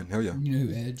WWF fan. Hell yeah. You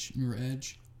know who Edge? You remember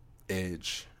Edge?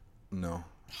 Edge. No.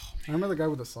 I remember the guy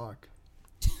with the sock.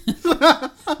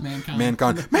 Mankind.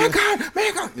 Mankind.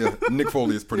 Yeah. Nick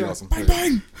Foley is pretty Yeah. awesome. Bang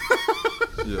bang.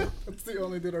 Yeah. That's the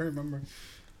only dude I remember.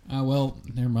 Well,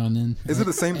 never mind then. Is it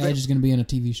the same Edge thing? is going to be in a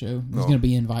TV show. He's No. going to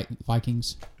be in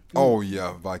Vikings, Oh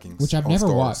yeah, Vikings. which I've on never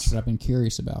Stars. watched, but I've been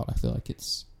curious about. I feel like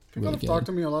it's People really have good. talked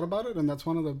to me a lot about it, and that's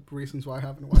one of the reasons why I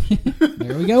haven't watched it.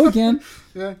 There we go again.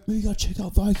 Yeah. You got to check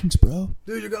out Vikings, bro.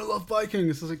 Dude, you're gonna love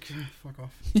Vikings. It's like, fuck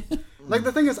off. Like,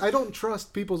 the thing is, I don't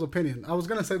trust people's opinion. I was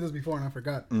gonna say this before and I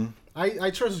forgot. I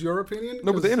trust your opinion. No,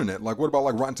 but 'cause- the internet. Like, what about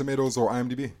like Rotten Tomatoes or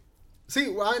IMDb? See,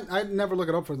 well, I never look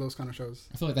it up for those kind of shows.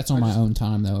 I feel like that's on my own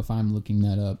time, though, if I'm looking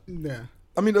that up. Yeah.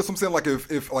 I mean, that's what I'm saying. Like,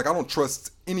 if like I don't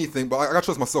trust anything, but I gotta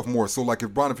trust myself more. So, like,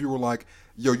 if Brian, if you were like,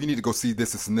 "Yo, you need to go see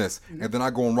this, and this," and then I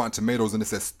go on Rotten Tomatoes and it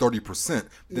says 30%,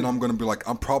 then I'm gonna be like,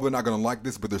 I'm probably not gonna like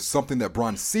this, but there's something that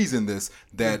Brian sees in this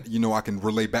that you know I can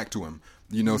relay back to him.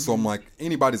 You know, so I'm like,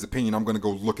 anybody's opinion, I'm gonna go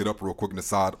look it up real quick and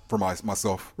decide for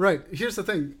myself. Right. Here's the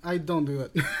thing. I don't do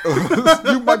that.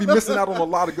 You might be missing out on a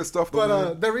lot of good stuff, though. But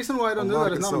man. the reason why I don't A do lot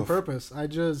that of is good not on stuff. purpose. I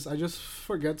just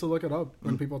forget to look it up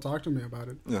when people talk to me about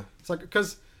it. Yeah. It's like,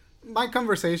 because my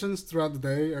conversations throughout the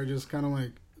day are just kind of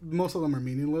like, most of them are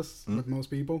meaningless with most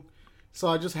people. So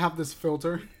I just have this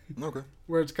filter Okay.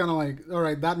 where it's kind of like, all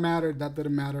right, that mattered, that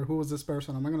didn't matter. Who was this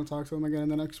person? Am I going to talk to them again in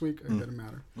the next week? It didn't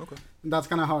matter. Okay. And that's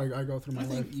kind of how I go through my I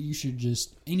life. think you should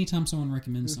just, anytime someone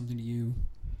recommends something to you,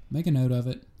 make a note of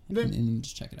it Yeah. and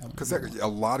just check it out. Because a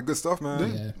lot of good stuff, man.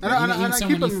 Yeah. And I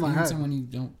someone keep it in my head. Someone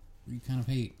you kind of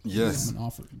hate. Yes.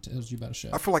 Someone tells you about a show.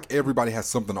 I feel like everybody has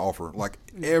something to offer. Like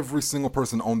every single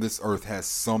person on this earth has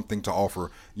something to offer.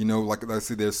 You know, like I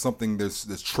say, there's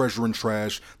treasure in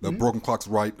trash. The broken clock's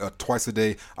right twice a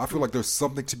day. I feel like there's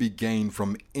something to be gained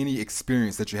from any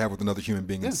experience that you have with another human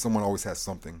being, and someone always has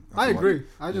something. I feel agree. like.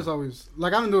 I just always,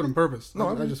 like, I don't do it on purpose. No,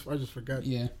 I just forget.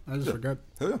 Yeah. I just forget.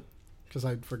 Hell yeah. Because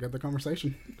I forget the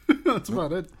conversation. That's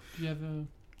about it. Do you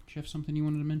have something you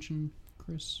wanted to mention,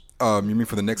 Chris? You mean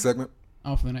for the next segment?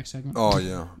 Oh, for the next segment? Oh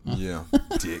yeah, yeah.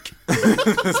 Dick.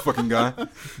 This fucking guy.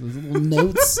 Those little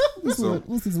notes.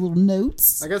 What's these little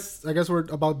notes? I guess we're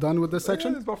about done with this Yeah,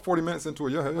 section. it's about 40 minutes into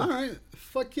it. Yeah, hell yeah. All right.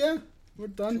 Fuck yeah. We're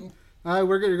done. All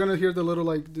right, you're going to hear the little,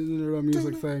 like,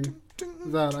 music thing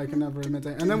that I can never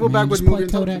imitate. And then we're back with just play movie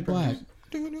and Kodak television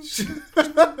Black.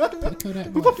 programs. Play Kodak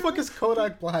Who the Black. fuck is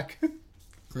Kodak Black?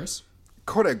 Chris?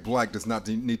 Kodak Black does not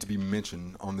need to be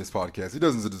mentioned on this podcast. He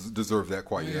doesn't deserve that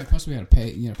quite Yeah, yet. plus we got to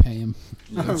pay. You got to pay him.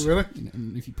 Really?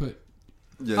 And if you put,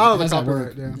 Yeah, Oh, the How's that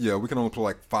copyright, work? yeah. yeah. We can only play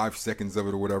like 5 seconds of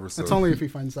it or whatever. So It's only if he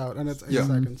finds out, and it's 8 Yeah.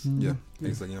 seconds. yeah,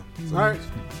 exactly. Yeah. So, All right.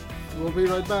 We'll be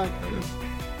right back. hell yeah.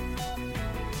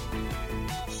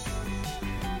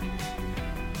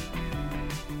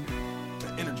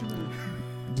 The energy, man.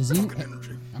 does he? Fucking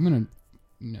energy. I'm gonna,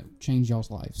 change y'all's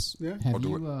lives. Yeah. Have Oh, do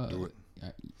you? it. Do it.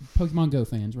 Pokemon Go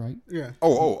fans, right? Yeah.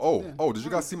 Oh! Did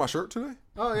you guys see my shirt today?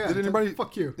 Oh, yeah. Did anybody?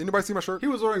 Fuck you. Did anybody see my shirt? He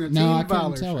was wearing a No, Team I couldn't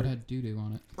Valor tell shirt. it had doo doo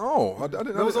on it. Oh, I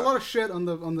didn't. There was a lot of shit on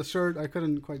the shirt. I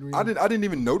couldn't quite read. I didn't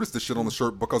even notice the shit on the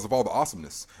shirt because of all the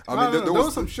awesomeness. I No, mean, no, there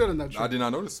was some shit in that shirt. I did not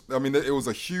notice. I mean, it was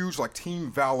a huge like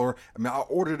Team Valor. I mean, I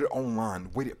ordered it online,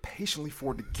 waited patiently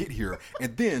for it to get here,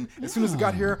 and then as soon as it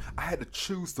got here, I had to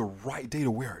choose the right day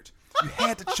to wear it. You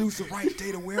had to choose the right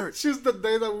day to wear it Just the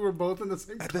day that we were both in the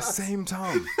same at the class. same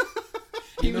time.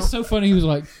 He was so funny. He was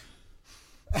like,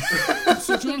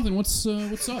 "So Jonathan, what's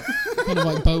up?" Kind of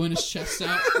like bowing his chest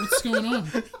out. What's going on?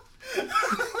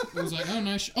 He was like, "Oh,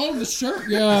 nice. Oh, the shirt.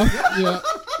 Yeah.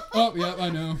 Oh, yeah. I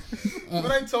know.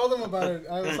 When I told him about it,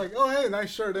 I was like, "Oh, hey,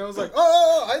 nice shirt." And I was like,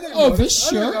 "Oh, I didn't. Oh, know this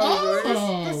I didn't shirt. know he was wearing it."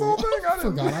 Oh, This whole thing, I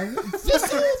didn't, forgot.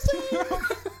 This whole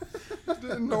thing.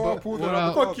 didn't know I pulled that What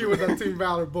out. Fuck you with that Team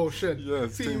Valor bullshit.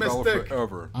 Yes, Team Team Valor Mystic.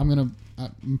 forever.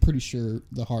 I'm pretty sure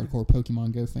the hardcore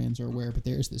Pokemon Go fans are aware, but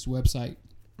there's this website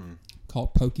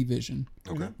called Pokevision.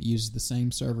 Okay. It uses the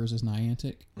same servers as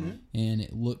Niantic, and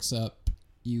it looks up.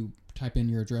 You type in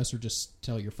your address or just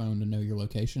tell your phone to know your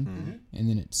location, and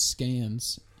then it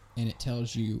scans and it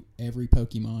tells you every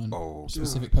Pokemon, Oh,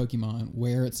 specific Pokemon,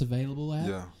 where it's available at,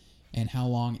 Yeah. and how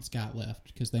long it's got left.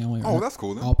 Because they only Oh, that's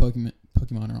cool then. all Pokemon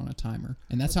are on a timer,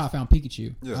 and that's how I found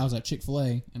Pikachu. Yeah. I was at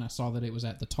Chick-fil-A and I saw that it was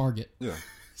at the Target. Yeah.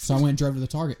 So I went and drove to the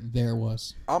Target, and there it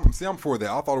was. I'm for that.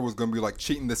 I thought it was going to be like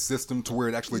cheating the system to where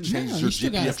it actually changes No, your you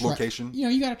still gotta GPS location.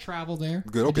 You got to travel there.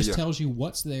 Good, It okay, just yeah. tells you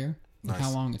what's there and Nice.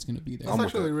 how long it's going to be there. That's with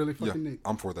actually that. really fucking neat.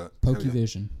 I'm for that. Hell yeah.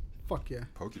 PokeVision. Fuck yeah.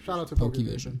 Pokevision. Shout out to PokeVision.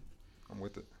 PokeVision. I'm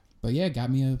with it. But yeah,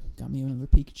 got me another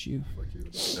Pikachu. Fuck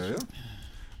you. Yeah.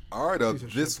 All right. Piece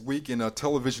of This week in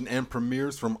television and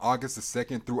premieres from August the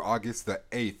 2nd through August the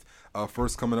 8th.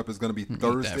 First coming up is going to be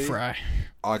Thursday,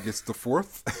 August the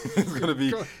 4th. It's going to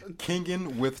be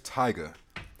Kingin' with Tyga.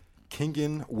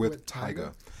 Kingin' with Tyga.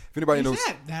 If anybody knows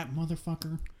that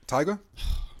motherfucker? Tyga,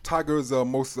 Tyga is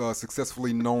most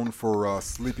successfully known for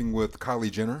sleeping with Kylie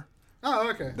Jenner. Oh,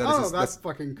 okay. That is That's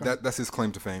fucking cool. That's his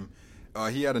claim to fame.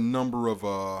 He had a number of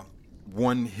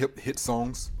one hit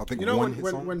songs. I think You know, one hit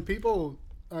song. when people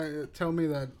tell me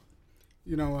that,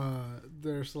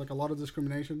 there's like a lot of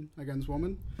discrimination against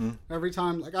women, every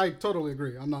time, like, I totally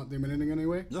agree. I'm not diminishing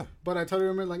anyway. Yeah. But I totally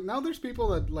remember, like, now there's people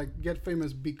that, like, get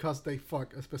famous because they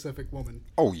fuck a specific woman.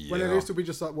 Oh, yeah. When it used to be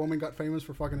just that woman got famous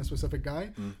for fucking a specific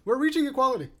guy. We're reaching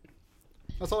equality.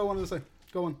 That's all I wanted to say.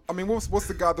 Go on. I mean, what's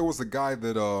the guy? There was a guy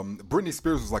that Britney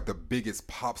Spears was like the biggest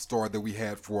pop star that we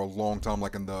had for a long time,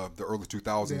 like in the early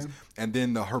 2000s. Yeah. And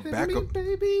then her Hit backup. me,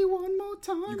 baby, one more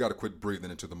time. You got to quit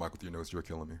breathing into the mic with your nose. You're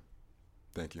killing me.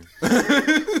 Thank you.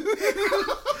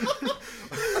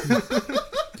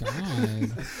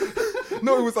 God.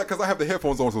 No, it was like because I have the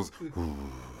headphones on, so it was,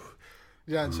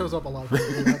 Yeah, it shows up a lot. For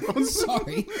people with headphones.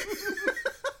 Sorry.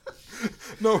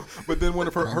 no. But then one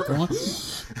of Go her on.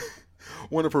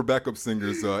 one of her backup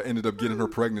singers ended up getting her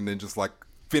pregnant and just like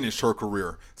finished her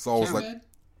career. So I was like, K-Fed?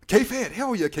 K-Fed,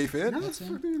 hell yeah, K-Fed. That's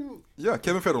fucking, Yeah,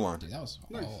 Kevin Federline. Dude, that was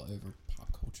all over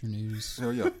pop culture news.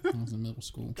 Hell yeah. When I was in middle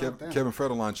school. damn. Kevin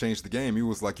Federline changed the game. He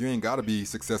was like, you ain't got to be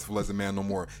successful as a man no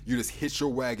more. You just hitch your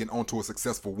wagon onto a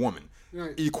successful woman.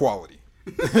 Right. Equality.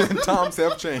 Times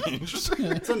have changed. So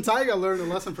Tyga learned a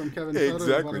lesson from Kevin Federline.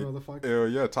 Exactly. Whatever the fuck. Hell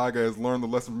yeah, Tyga has learned the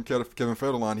lesson from Kevin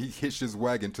Federline. He hitched his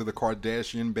wagon to the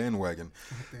Kardashian bandwagon.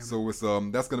 So it's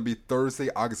that's going to be Thursday,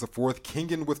 August the 4th.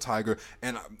 Kingin' with Tyga.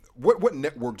 And what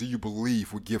network do you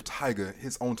believe would give Tyga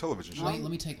his own television show? Wait, let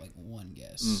me take like one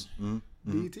guess.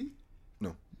 BET?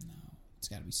 No. It's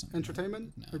got to be something.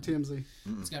 Entertainment? No. Or TMZ?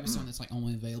 It's got to be something that's like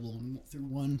only available through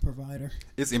one provider.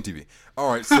 It's MTV. All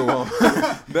right, so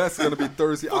that's going to be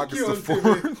Thursday, August the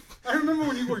 4th. I remember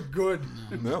when you were good. No,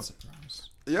 I'm No. not surprised.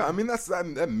 Yeah, I mean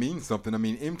that means something. I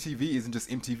mean MTV isn't just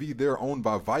MTV; they're owned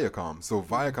by Viacom. So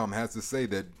Viacom has to say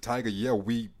that Tyga, yeah,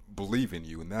 we believe in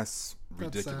you, and that's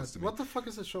That's ridiculous sad. to me. What the fuck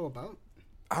is this show about?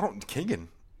 Kingin'.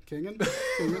 Kingin'?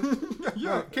 Kingin'?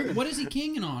 Yeah, Kingin'. What is he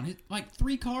kinging on? Like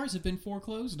 3 cars have been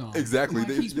foreclosed on. exactly.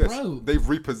 Like, he's yes, broke. they've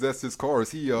repossessed his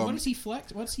cars. He What is he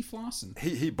flex? What's he flossing?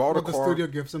 he bought a What the car. studio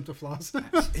gives him to floss.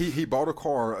 He bought a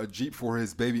car, a Jeep for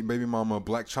his baby mama,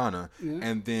 Black China,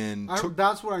 and then took.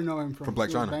 That's where I know him from. Black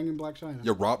He was China. Banging Black China.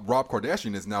 Yeah, Rob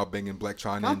Kardashian is now banging Black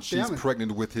China, God and she's damn it.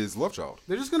 pregnant with his love child.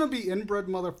 They're just gonna be inbred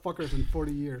motherfuckers in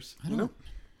 40 years. I don't.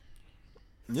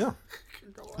 Yeah.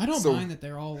 I don't So- mind that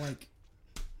they're all like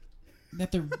that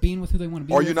they're being with who they want to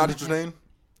be. Are with you not and entertained?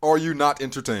 Are you not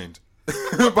entertained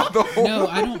by the whole? No,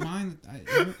 I don't mind.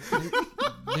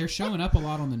 They're showing up a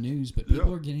lot on the news, but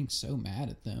people are getting so mad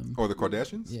at them. Or the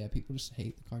Kardashians? Yeah, people just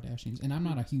hate the Kardashians, and I'm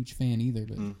not a huge fan either.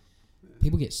 But Mm.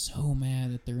 people get so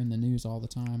mad that they're in the news all the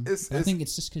time. It's- But I it's- think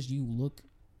it's just because you look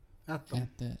At them.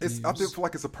 at that. It's I news. feel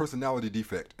like it's a personality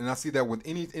defect, and I see that with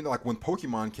like when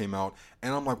Pokemon came out,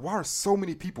 and I'm like, why are so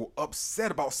many people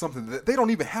upset about something that they don't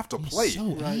even have to play?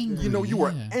 So angry, You know, you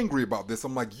are yeah. angry about this.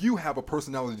 I'm like, you have a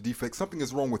personality defect. Something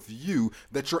is wrong with you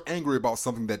that you're angry about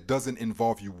something that doesn't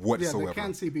involve you Yeah, whatsoever. they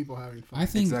can't see people having fun. I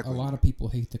think Exactly. a lot of people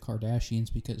hate the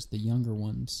Kardashians because the younger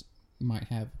ones might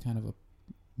have kind of a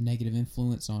negative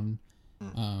influence on.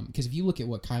 Because if you look at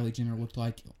what Kylie Jenner looked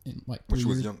like in like When she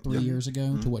was 3 young, three yeah. years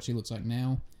ago to what she looks like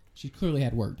now, she clearly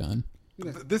had work done.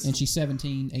 This And she's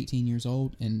 17, 18 years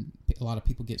old, and a lot of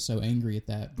people get so angry at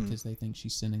that because they think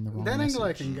she's sending the wrong that message. angle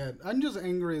I can get. I'm just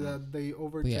angry that they But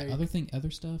overtake yeah, other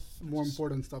stuff. more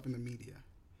important stuff in the media.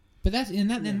 But that's and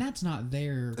that's not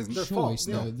their It's their choice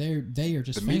fault, though. They are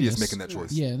just the media's famous. making that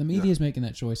choice. Yeah, the media is making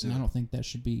that choice, and I don't think that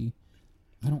should be.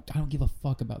 I don't give a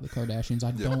fuck about the Kardashians. I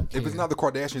Yeah. don't care. If it's not the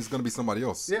Kardashians, it's going to be somebody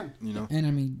else. Yeah. You know? And I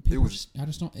mean, people was- I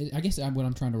just don't. I guess what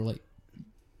I'm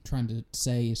trying to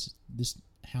say is just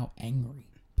how angry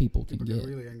people can People get. get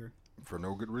really angry. For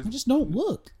no good I reason. just don't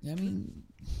look. I mean,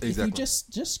 if you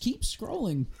Exactly. just keep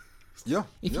scrolling. Yeah.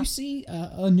 If yeah. you see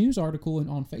a news article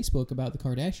on Facebook about the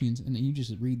Kardashians and you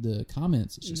just read the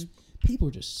comments, it's just people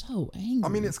are just so angry. I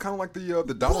mean, it's kind of like the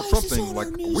Donald Why Trump is this thing. on Like,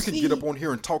 our we can get newsfeed? up on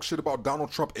here and talk shit about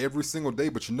Donald Trump every single day,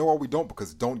 but you know why we don't?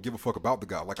 Because don't give a fuck about the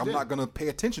guy. Like, I'm not going to pay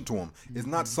attention to him. It's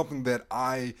not something that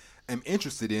I am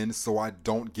interested in, so I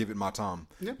don't give it my time.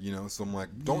 Yeah. You know, so I'm like,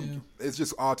 don't. It's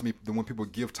just odd to me that when people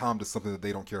give time to something that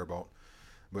they don't care about.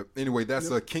 But anyway, that's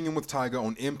Kingdom with Tiger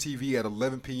on MTV at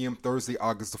 11 p.m. Thursday,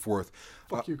 August the 4th.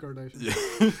 Fuck you,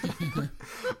 Kardashian.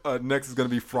 Next is going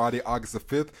to be Friday, August the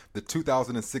 5th, the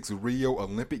 2006 Rio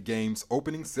Olympic Games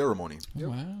opening ceremony. Oh,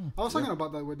 wow. I was talking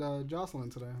about that with Jocelyn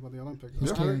today, about the Olympics.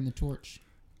 Who's I carrying the torch?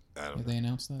 I don't Have know. they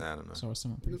announced that? I don't know. So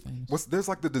someone pretty famous. There's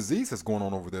like the disease that's going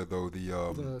on over there, though. The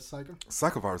the Psycho.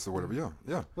 psychovirus or whatever.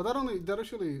 Yeah. But that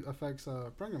actually affects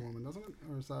pregnant women, doesn't it?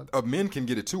 Or is that? Men can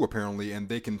get it too, apparently, and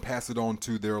they can pass it on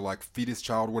to their like fetus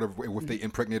child, whatever, if they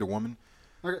impregnate a woman.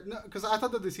 Okay, no, because I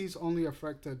thought the disease only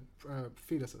affected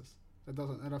fetuses. It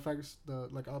doesn't. It affects the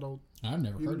adult. I've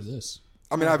never heard of this.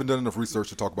 I mean, I haven't done enough research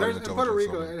to talk about it. In Puerto intelligently,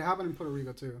 Rico, so- it happened in Puerto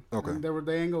Rico too. Okay. And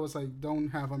the angle was like, don't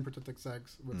have unprotected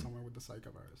sex with someone with the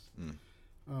Psycho virus.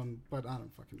 But I don't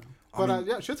fucking know. But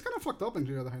yeah, shit's kind of fucked up in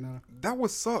Rio de Janeiro. That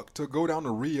would suck to go down to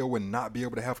Rio and not be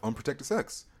able to have unprotected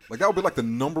sex. Like, that would be like the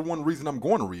number one reason I'm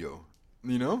going to Rio.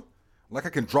 You know? Like, I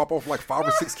can drop off like 5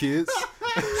 or 6 kids.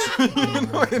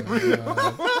 In Rio.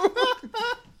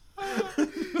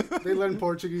 They learn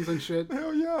Portuguese and shit.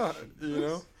 Hell yeah. You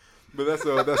know? But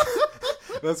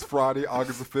that's Friday,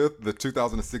 August the 5th. The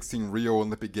 2016 Rio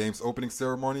Olympic Games opening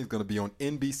ceremony is going to be on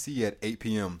NBC at 8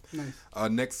 p.m.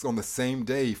 Nice. Next on the same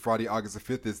day, Friday, August the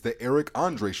 5th, is the Eric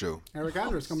Andre Show. Eric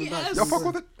Andre's coming back. Yes! Y'all fuck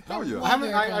with it? Hell yeah.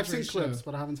 I've seen clips,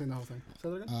 but I haven't seen the whole thing. Say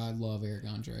that again? I love Eric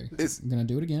Andre. It's- I'm gonna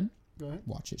do it again. Go ahead.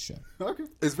 Watch his show. Okay.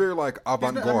 It's very like I've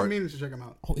been avant-garde. meaning to check him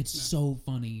out. Oh, it's so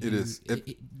funny. It dude. is.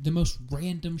 The most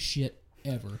random shit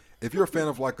ever. If you're a fan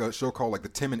of like a show called like the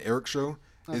Tim and Eric Show,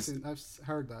 I've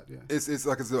heard that. Yeah. it's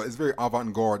like it's very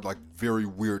avant-garde, like very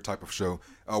weird type of show.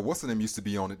 What's the name used to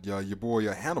be on it? Your boy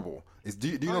Hannibal. Do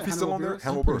you know if he's still on there? Buress?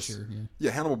 Hannibal I'm pretty Buress. sure, yeah.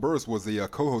 Yeah, Hannibal Buress was the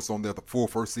co-host on there the full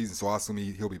first season, so I assume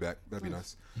he'll be back. That'd be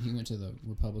nice. He went to the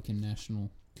Republican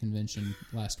National Convention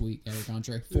last week, Eric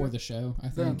Andre, for the show, I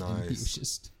think. Yeah. And he Nice. was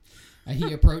just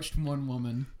he approached one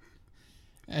woman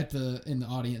in the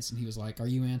audience and he was like, "Are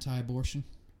you anti-abortion?"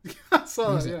 I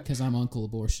saw He's it. like, Yeah. "'Cause I'm Uncle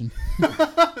Abortion.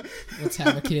 Let's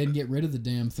have a kid and get rid of the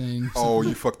damn thing." Oh,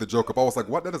 you fucked the joke up. I was like,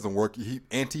 what? That doesn't work. He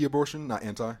anti-abortion, not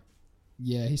anti.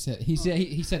 Yeah, he said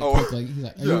it Oh. quickly. He's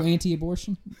like, "Are Yeah. you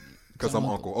anti-abortion?" Because I'm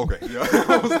uncle. Okay. Yeah.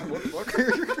 I was like, what the fuck?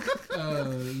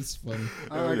 Oh, it's funny.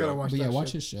 I gotta watch But yeah, that watch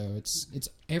shit. his show. It's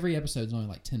every episode's only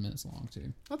like 10 minutes long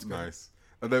too. That's good. Nice.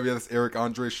 And then we have this Eric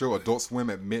Andre show, Adult Swim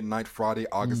at midnight, Friday,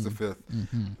 August the 5th.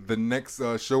 The next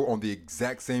show on the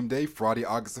exact same day, Friday,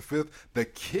 August the 5th, the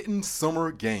Kitten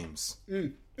Summer Games.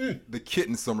 The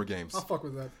Kitten Summer Games. I'll fuck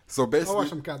with that. So I'll basically, watch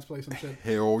some cats play some shit.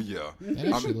 hell yeah.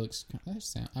 That actually looks.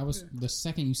 I was the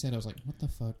second you said, I was like, "What the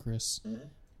fuck, Chris?"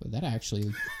 But that actually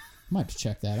I might have to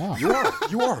check that out. You are.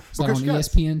 Is that on Because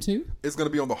ESPN too? it's going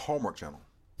to be on the Hallmark Channel.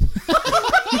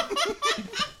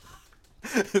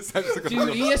 It's actually Dude,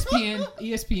 gonna be on-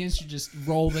 ESPN should just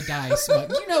roll the dice. Like,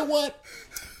 you know what?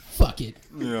 Fuck it.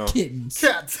 Yeah. Kittens.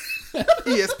 Cats.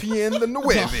 ESPN The The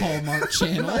Nueve. Hallmark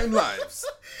Channel. 9 lives.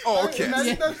 All cats.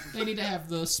 Yeah, they need to have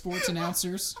the sports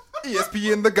announcers.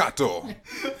 ESPN The Gato.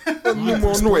 El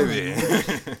Número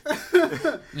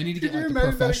 9. They need to get you like the imagine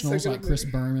that professionals executive like Chris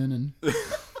Berman and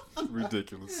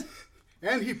Ridiculous.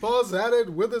 And he paws at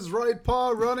it with his right paw,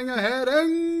 running ahead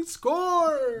and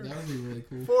score that would be really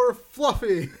cool. for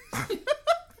Fluffy.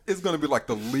 It's going to be like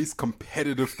the least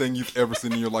competitive thing you've ever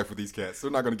seen in your life with these cats.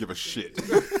 They're not going to give a shit.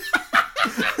 They're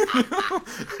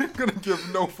going to give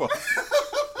no fuck.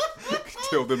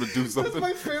 Tell them to do That's something.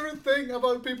 my favorite thing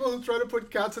about people who try to put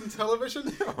cats in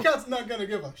television. Cat's not gonna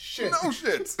give a shit. No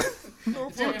shit. No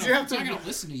It's fuck. not you have gonna, to- it's not gonna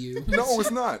listen to you. No, it's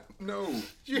not. No.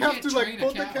 You have can't to like train a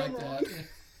put the cat camera like on. that. Yeah.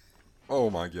 Oh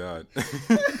my god.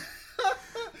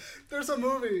 There's a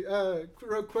movie,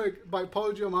 real quick, by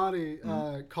Paul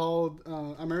Giamatti called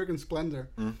American Splendor.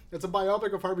 It's a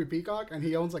biopic of Harvey Peacock, and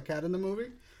he owns a cat in the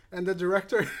movie. And the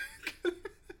director,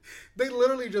 they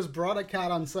literally just brought a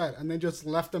cat on set, and they just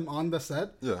left him on the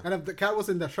set. Yeah. And if the cat was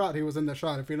in the shot, he was in the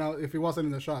shot. If he wasn't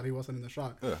in the shot, he wasn't in the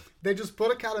shot. Yeah. They just put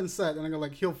a cat on set, and I go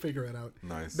like, he'll figure it out.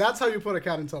 Nice. That's how you put a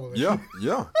cat in television. Yeah,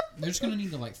 yeah. They're just gonna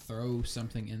need to like throw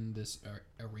something in this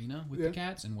arena with Yeah. the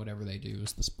cats, and whatever they do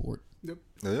is the sport. Yep.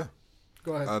 Yeah.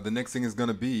 Go ahead. The next thing is going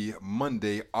to be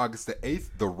Monday, August the 8th,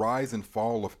 the rise and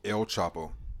fall of El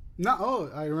Chapo. No,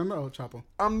 oh, I remember El Chapo.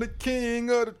 I'm the king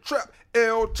of the trap,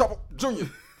 El Chapo Jr.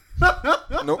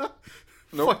 Nope.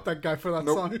 Nope. Fuck that guy for that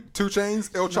Nope. song. 2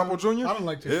 Chainz, El Chapo Jr. I don't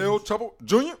like 2 El Chainz. Chapo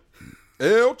Jr.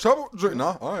 El Chapo Jr.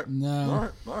 Nah, all right. No.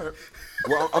 All right.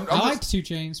 Well, I'm I just- liked 2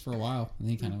 Chainz for a while, and then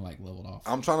he kind of like leveled off.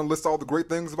 I'm trying to list all the great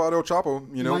things about El Chapo.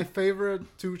 You know, My favorite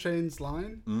 2 Chainz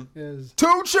line is 2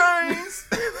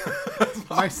 Chainz.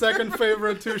 my second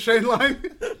favorite 2 Chainz line.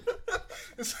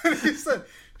 is when he said,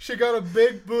 "She got a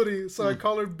big booty, so I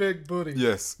call her Big Booty."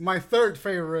 Yes. My third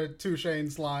favorite 2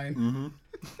 Chainz line.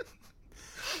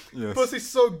 Yes. Pussy's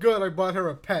so good, I bought her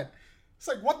a pet. It's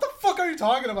like, what the fuck are you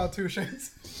talking about, 2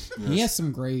 Chainz? He has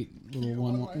some great little Yeah, he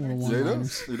one-liners.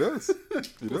 does. He does.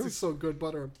 He Pussy's does. so good,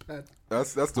 bought her a pet.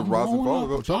 That's the rise and fall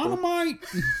of El Chapo. Dynamite.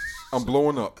 I'm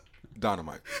blowing up.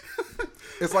 Dynamite.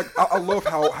 It's like I love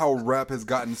how rap has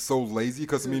gotten so lazy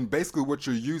because I mean basically what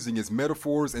you're using is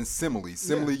metaphors and similes.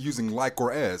 Simile using like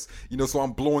or as. You know, so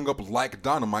I'm blowing up like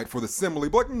dynamite for the simile.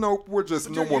 But nope, we're just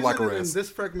no You're more like using or it in as. this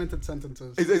fragmented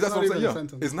sentences. That's It's what not I'm even saying. a Yeah,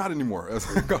 sentence. it's not anymore.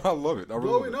 I love it. I really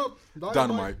Blowing love it. up.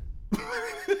 Dynamite.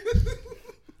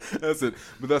 That's it.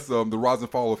 But that's the rise and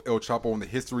fall of El Chapo on the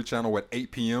History Channel at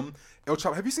 8 p.m. El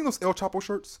Chapo. Have you seen those El Chapo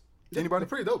shirts? Anybody? They're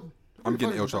pretty dope. I'm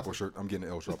getting an El fucking Chapo shirt. I'm getting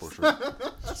an El Chapo shirt.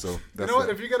 So that's You know what?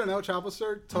 that. If you get an El Chapo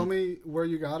shirt, tell me where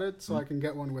you got it so I can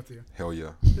get one with you. Hell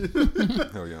yeah.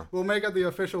 Hell yeah. We'll make it the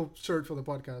official shirt for the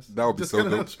podcast. That would be Just so get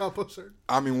an El dope. Chapo shirt.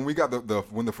 I mean, when we got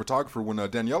when the photographer, when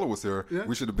Daniela was here, Yeah.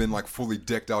 we should have been like fully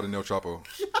decked out in El Chapo.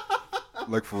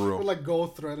 Like for real. With like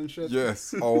gold thread and shit.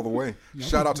 Yes, all the way.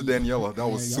 Shout out to Daniela. That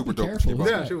was y'all super be dope. careful. He's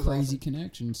Yeah, got she was crazy awesome.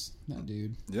 connections. That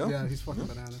dude. Yeah. Yeah, he's fucking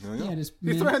bananas. Yeah. Yeah, just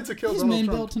He threatened to kill his Donald men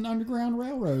Trump. built an underground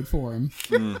railroad for him.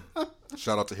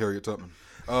 Shout out to Harriet Tubman.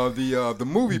 The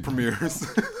movie premieres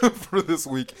for this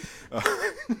week.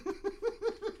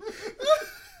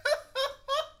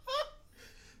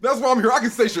 That's why I'm here. I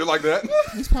can say shit like that.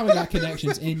 He's probably got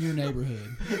connections in your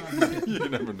neighborhood. You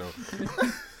never know.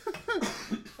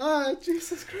 Ah,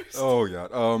 Jesus Christ. Oh yeah.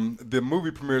 The movie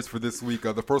premieres for this week.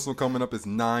 The first one coming up is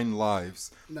 9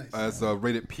 Lives. Nice. As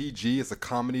rated PG. It's a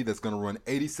comedy that's going to run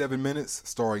 87 minutes,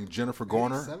 starring Jennifer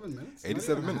Garner. 87 minutes?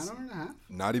 87 Not even minutes. An hour and a half?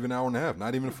 Not even an hour and a half.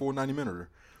 Not even a full 90 minute.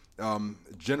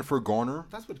 Jennifer Garner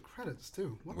That's with credits,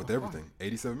 too. What with the fuck? everything.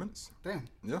 87 minutes. Damn.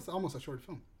 Yeah. That's almost a short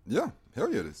film. Yeah,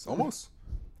 hell yeah, it is. Almost.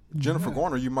 Jennifer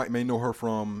Garner, you may know her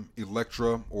from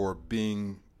Elektra or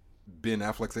being Ben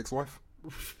Affleck's ex-wife.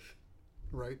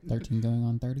 Right? 13 going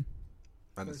on 30.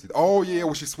 I didn't see that. Oh yeah,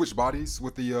 when she switched bodies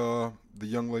with the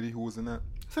young lady who was in that.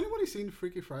 Has anybody seen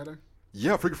Freaky Friday?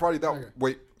 Yeah, Freaky Friday. That Okay.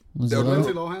 wait. Was that it was-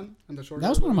 Lindsay Lohan and the short That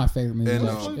was one of my favorite movies. And,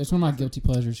 actually. It's one of my guilty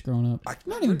pleasures growing up.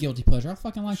 Not even guilty pleasure. I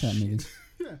fucking like that movie.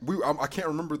 I can't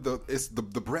remember it's the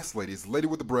breast lady. It's the lady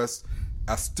with the breast.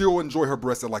 I still enjoy her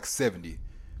breasts at like 70. know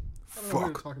who you're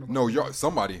Fuck. talking about. No, y'all,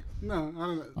 somebody. No, I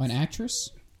don't know. Oh, an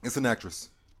actress. It's an actress.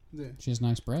 Yeah. She has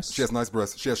nice breasts. She has nice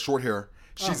breasts. She has short hair.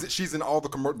 She's in all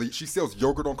the she sells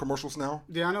yogurt on commercials now.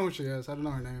 Yeah, I know who she is. I don't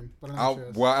know her name, but I know who she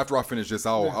is. Well, after I finish this,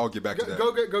 Yeah. I'll get back to that. Go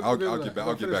I'll do get that. back.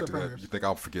 Go I'll get finish back the to that. premieres. You think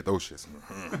I'll forget those shits?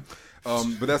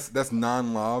 But that's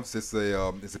 9 Lives. It's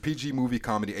a PG movie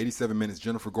comedy, 87 minutes.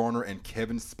 Jennifer Garner and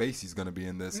Kevin Spacey's going to be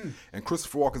in this, and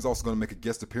Christopher Walken's also going to make a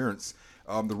guest appearance.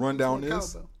 The rundown More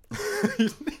is cowbell. you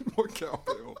need more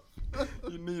cowbell.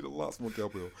 You need a lot more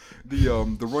cowbell.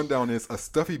 The rundown is a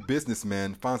stuffy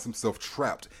businessman finds himself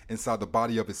trapped inside the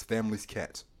body of his family's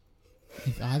cat.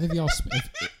 If either of y'all,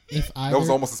 if That was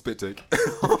either, almost a spit take.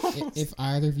 if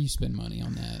either of you spend money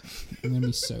on that, I'm gonna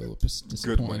be so Good money.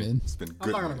 disappointed. It's been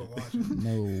I'm good not money. gonna go watch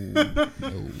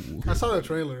it. No. I saw the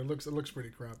trailer. It looks pretty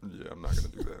crap. Yeah, I'm not gonna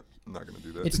do that. I'm not gonna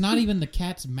do that. It's not even the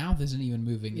cat's mouth isn't even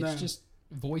moving. It's No. just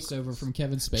voiceover from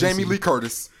Kevin Spacey. Jamie Lee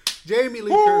Curtis. Jamie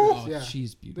Lee Woo! Curtis. Oh, Yeah.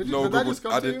 she's beautiful. Did No, that good just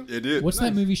one. come I to did. you? It did. What's Nice.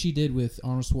 that movie she did with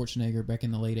Arnold Schwarzenegger back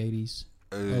in the late '80s,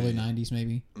 early '90s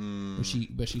maybe? Where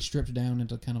she stripped down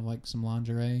into kind of like some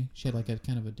lingerie. She had like a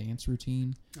kind of a dance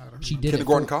routine. I don't She know. did it.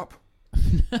 Kindergarten For, Cop.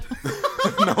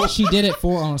 she did it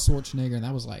for Arnold Schwarzenegger, and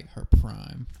that was like her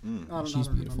prime. She's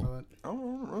beautiful. Remember that.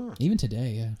 Oh, Even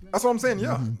today, yeah. that's what I'm saying.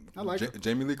 Yeah, I like her.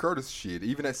 Jamie Lee Curtis. Shit,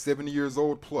 even at 70 years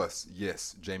old plus,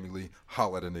 yes, Jamie Lee,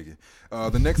 holla at a nigga.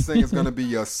 The next thing is gonna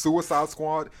be Suicide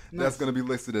Squad. That's gonna be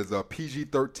listed as a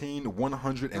PG-13,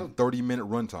 130-minute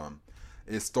runtime.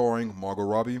 It's starring Margot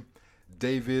Robbie,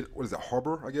 David,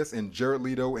 Harbour, I guess, and Jared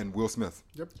Leto and Will Smith.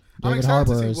 Yep. I'm David excited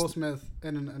Harbour to see is- Will Smith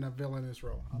in a villainous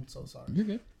role. I'm so sorry. You're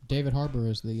good. David Harbour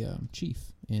is the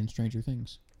chief in Stranger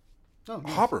Things. Oh,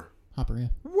 nice. Hopper. Hopper, yeah,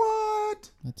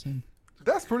 What? that's him.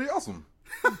 That's pretty awesome.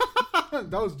 that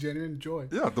was genuine joy.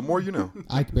 Yeah, the more you know.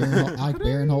 Ike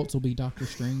Barinholtz will be Doctor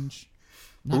Strange.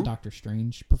 Not Who? Doctor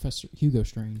Strange, Professor Hugo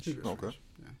Strange. Okay.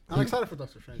 I'm excited for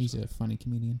Doctor Strange. He's a funny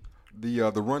comedian.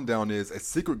 The rundown is a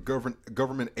secret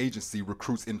government agency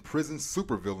recruits imprisoned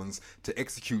supervillains to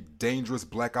execute dangerous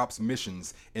Black Ops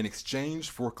missions in exchange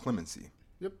for clemency.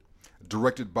 Yep.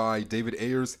 Directed by David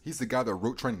Ayers. He's the guy that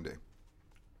wrote Training Day.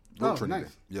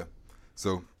 Nice. Yeah.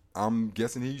 So I'm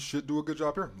guessing he should do a good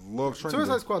job here. Love Training Day.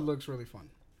 Suicide Squad looks really fun.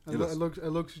 It does.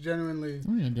 looks genuinely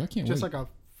Oh, yeah, I can't just wait. like a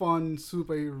fun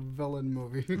super villain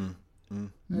movie.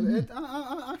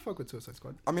 I fuck with Suicide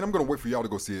Squad. I mean, I'm gonna wait for y'all to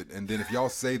go see it, and then if y'all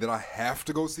say that I have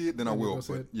to go see it, then I Then you will. go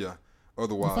see But it. yeah, If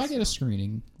otherwise, I get a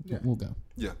screening, Yeah. we'll go.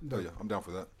 yeah, oh yeah, I'm down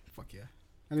for that. Fuck yeah.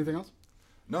 Anything else?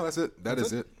 No, that's it. That's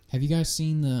That's it. Have you guys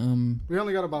seen the We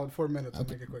only got about 4 minutes. I'll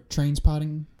make it quick. Train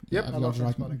Spotting? Yep, Have I y'all love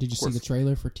watched- Trainspotting. Did you Of see the course.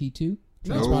 trailer for T2?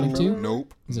 No. Train Spotting 2?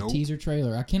 Nope. It was a Nope. teaser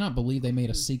trailer. I cannot believe they made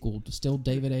a sequel. Still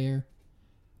David Ayer?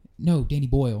 No, Danny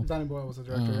Boyle. Danny Boyle was the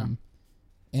director. And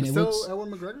yeah. it Still looks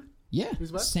Ewan McGregor. yeah,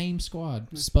 He's back? same squad.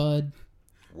 Spud.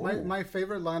 Whoa. My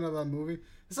favorite line of that movie.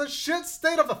 It's a shit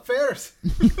state of affairs.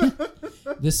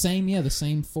 The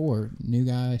same four. New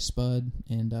guy, Spud,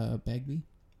 and Begbie.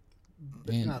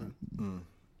 And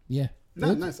yeah.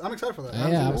 No, nice. I'm excited for that.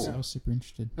 Yeah, I Absolutely. was super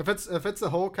interested. If it's the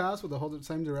whole cast with the whole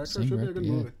same director, Same it should be a director, good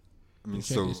yeah. movie. I mean,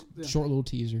 Check so this short little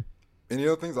teaser. any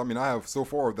other things? I mean, I have so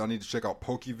far that I need to check out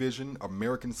Pokevision,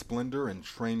 American Splendor, and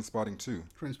Train Spotting 2.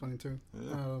 Trainspotting 2.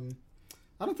 Yeah.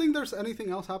 I don't think there's anything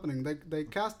else happening. They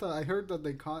cast. I heard that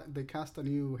they cast a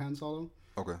new Han Solo,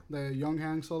 Okay. the young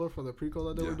Han Solo for the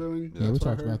prequel that they were doing. Yeah, Yeah, we That's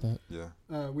what I talked about heard. that.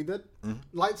 Yeah. We did. Mhm.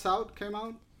 Lights Out came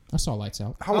out. I saw Lights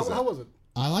Out. How was that? How was it?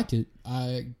 I liked it.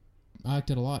 I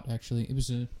liked it a lot, actually. It was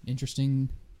an interesting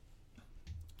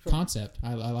concept.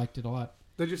 I liked it a lot.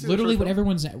 Did you see Literally, the what first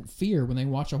everyone's at fear when they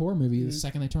watch a horror movie, Mm-hmm. the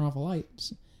second they turn off a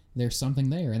light, there's something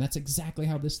there, and that's exactly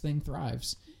how this thing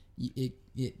thrives. It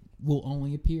will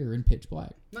only appear in pitch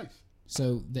black. one? Nice.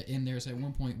 So, and there's at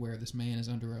one point where this man is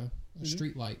under a Mm-hmm.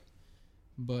 street light,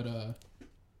 but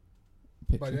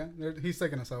But yeah, he's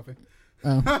taking a selfie.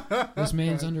 this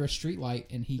man's under a street light,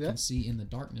 and he Yeah. can see in the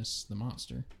darkness the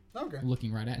monster Okay.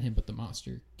 looking right at him, but the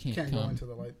monster can't Can't come. go into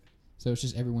the light. So it's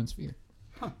just everyone's fear.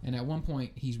 Huh. And at one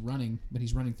point, he's running, but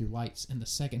he's running through lights. And the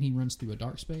second he runs through a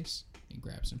dark space, it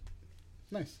grabs him.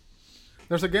 Nice.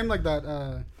 There's a game like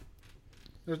that.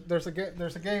 There's a game.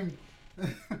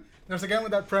 There's a game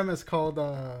with that premise called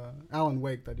Alan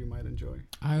Wake that you might enjoy.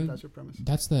 If that's your premise.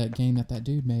 That's the game that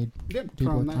dude made. Yeah, Dude,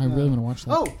 from I really want to watch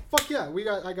that. Oh fuck yeah!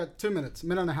 I got 2 minutes,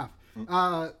 minute and a half.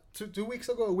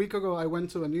 a week ago, I went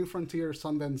to a New Frontier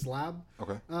Sundance Lab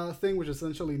Okay. thing, which is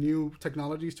essentially new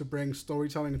technologies to bring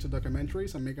storytelling into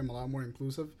documentaries and make them a lot more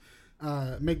inclusive.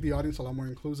 Make the audience a lot more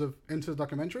inclusive into the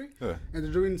documentary. Yeah. And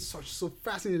they're doing so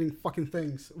fascinating fucking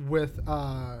things with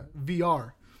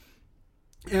VR.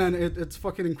 And it's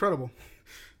fucking incredible.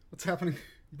 What's happening?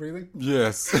 Breathing?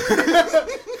 Yes.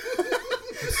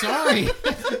 Sorry.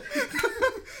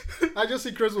 I just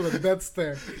see Chris with a dead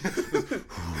stare.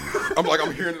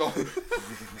 I'm hearing it all. There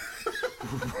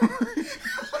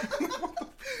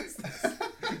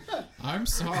I'm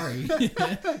sorry.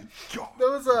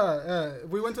 was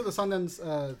we went to the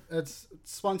Sundance. It's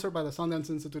sponsored by the Sundance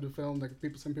Institute of Film. Like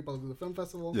some people do the film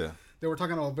festival. Yeah. They were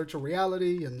talking about virtual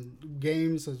reality and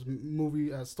games as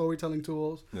movie storytelling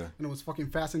tools. Yeah. And it was fucking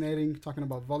fascinating. Talking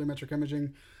about volumetric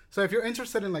imaging. So if you're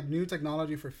interested in like new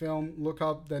technology for film, look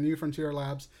up the New Frontier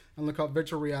Labs and look up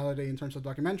virtual reality in terms of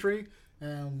documentary.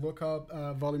 And look up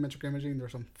volumetric imaging.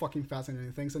 There's some fucking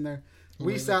fascinating things in there.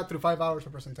 We sat through 5 hours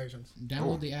of presentations.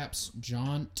 Download the apps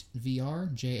Jaunt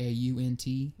VR,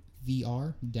 JAUNT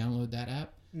VR. Download that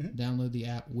app. Mm-hmm. Download the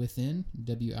app Within,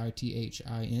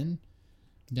 WITHIN.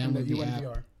 Download the the app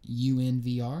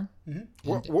UNVR.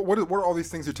 UNVR. What are all these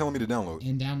things you're telling me to download?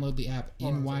 And download the app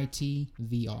Hold on a NYT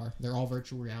VR. They're all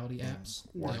virtual reality apps.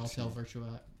 They all tell virtual.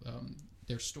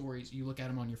 Their stories. You look at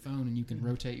them on your phone, and you can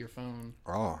rotate your phone.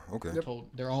 Oh, okay.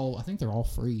 I think they're all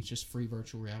free. It's just free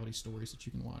virtual reality stories that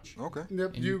you can watch. Okay.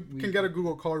 Yep, And you we- can get a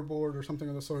Google Cardboard or something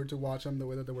of the sort to watch them the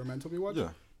way that they were meant to be watched. Yeah.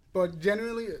 But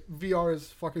genuinely, VR is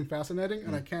fucking fascinating,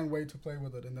 and I can't wait to play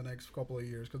with it in the next couple of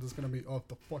years because it's going to be off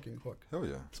the fucking hook. Hell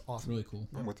yeah. It's It's awesome. really cool.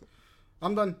 I'm with it.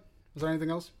 I'm done. Is there anything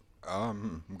else?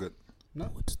 I'm good. No?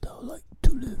 Wouldst thou like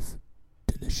to live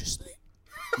deliciously?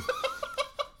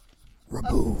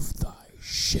 Remove thy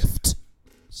shift.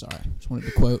 Sorry, just wanted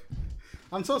to quote.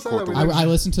 I'm so sad that we I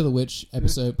listened to the Witch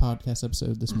podcast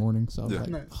episode this morning, so I was Yeah. like,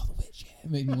 Nice. oh, the Witch, yeah. It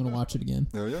made me want to watch it again.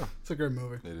 Hell yeah. It's a great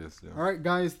movie. It is, yeah. All right,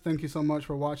 guys, thank you so much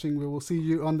for watching. We will see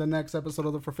you on the next episode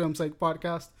of the For Film's Sake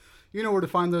podcast. You know where to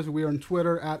find us. We are on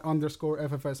Twitter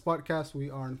 @_FFS podcast. We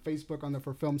are on Facebook under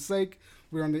For Film's Sake.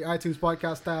 We're on the iTunes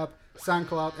podcast app,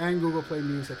 SoundCloud, and Google Play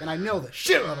Music. And I know the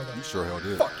shit out of them. You sure hell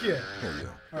did. Fuck yeah. Hell yeah.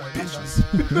 All right,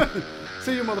 bitches.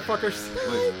 See you, motherfuckers.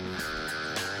 Later.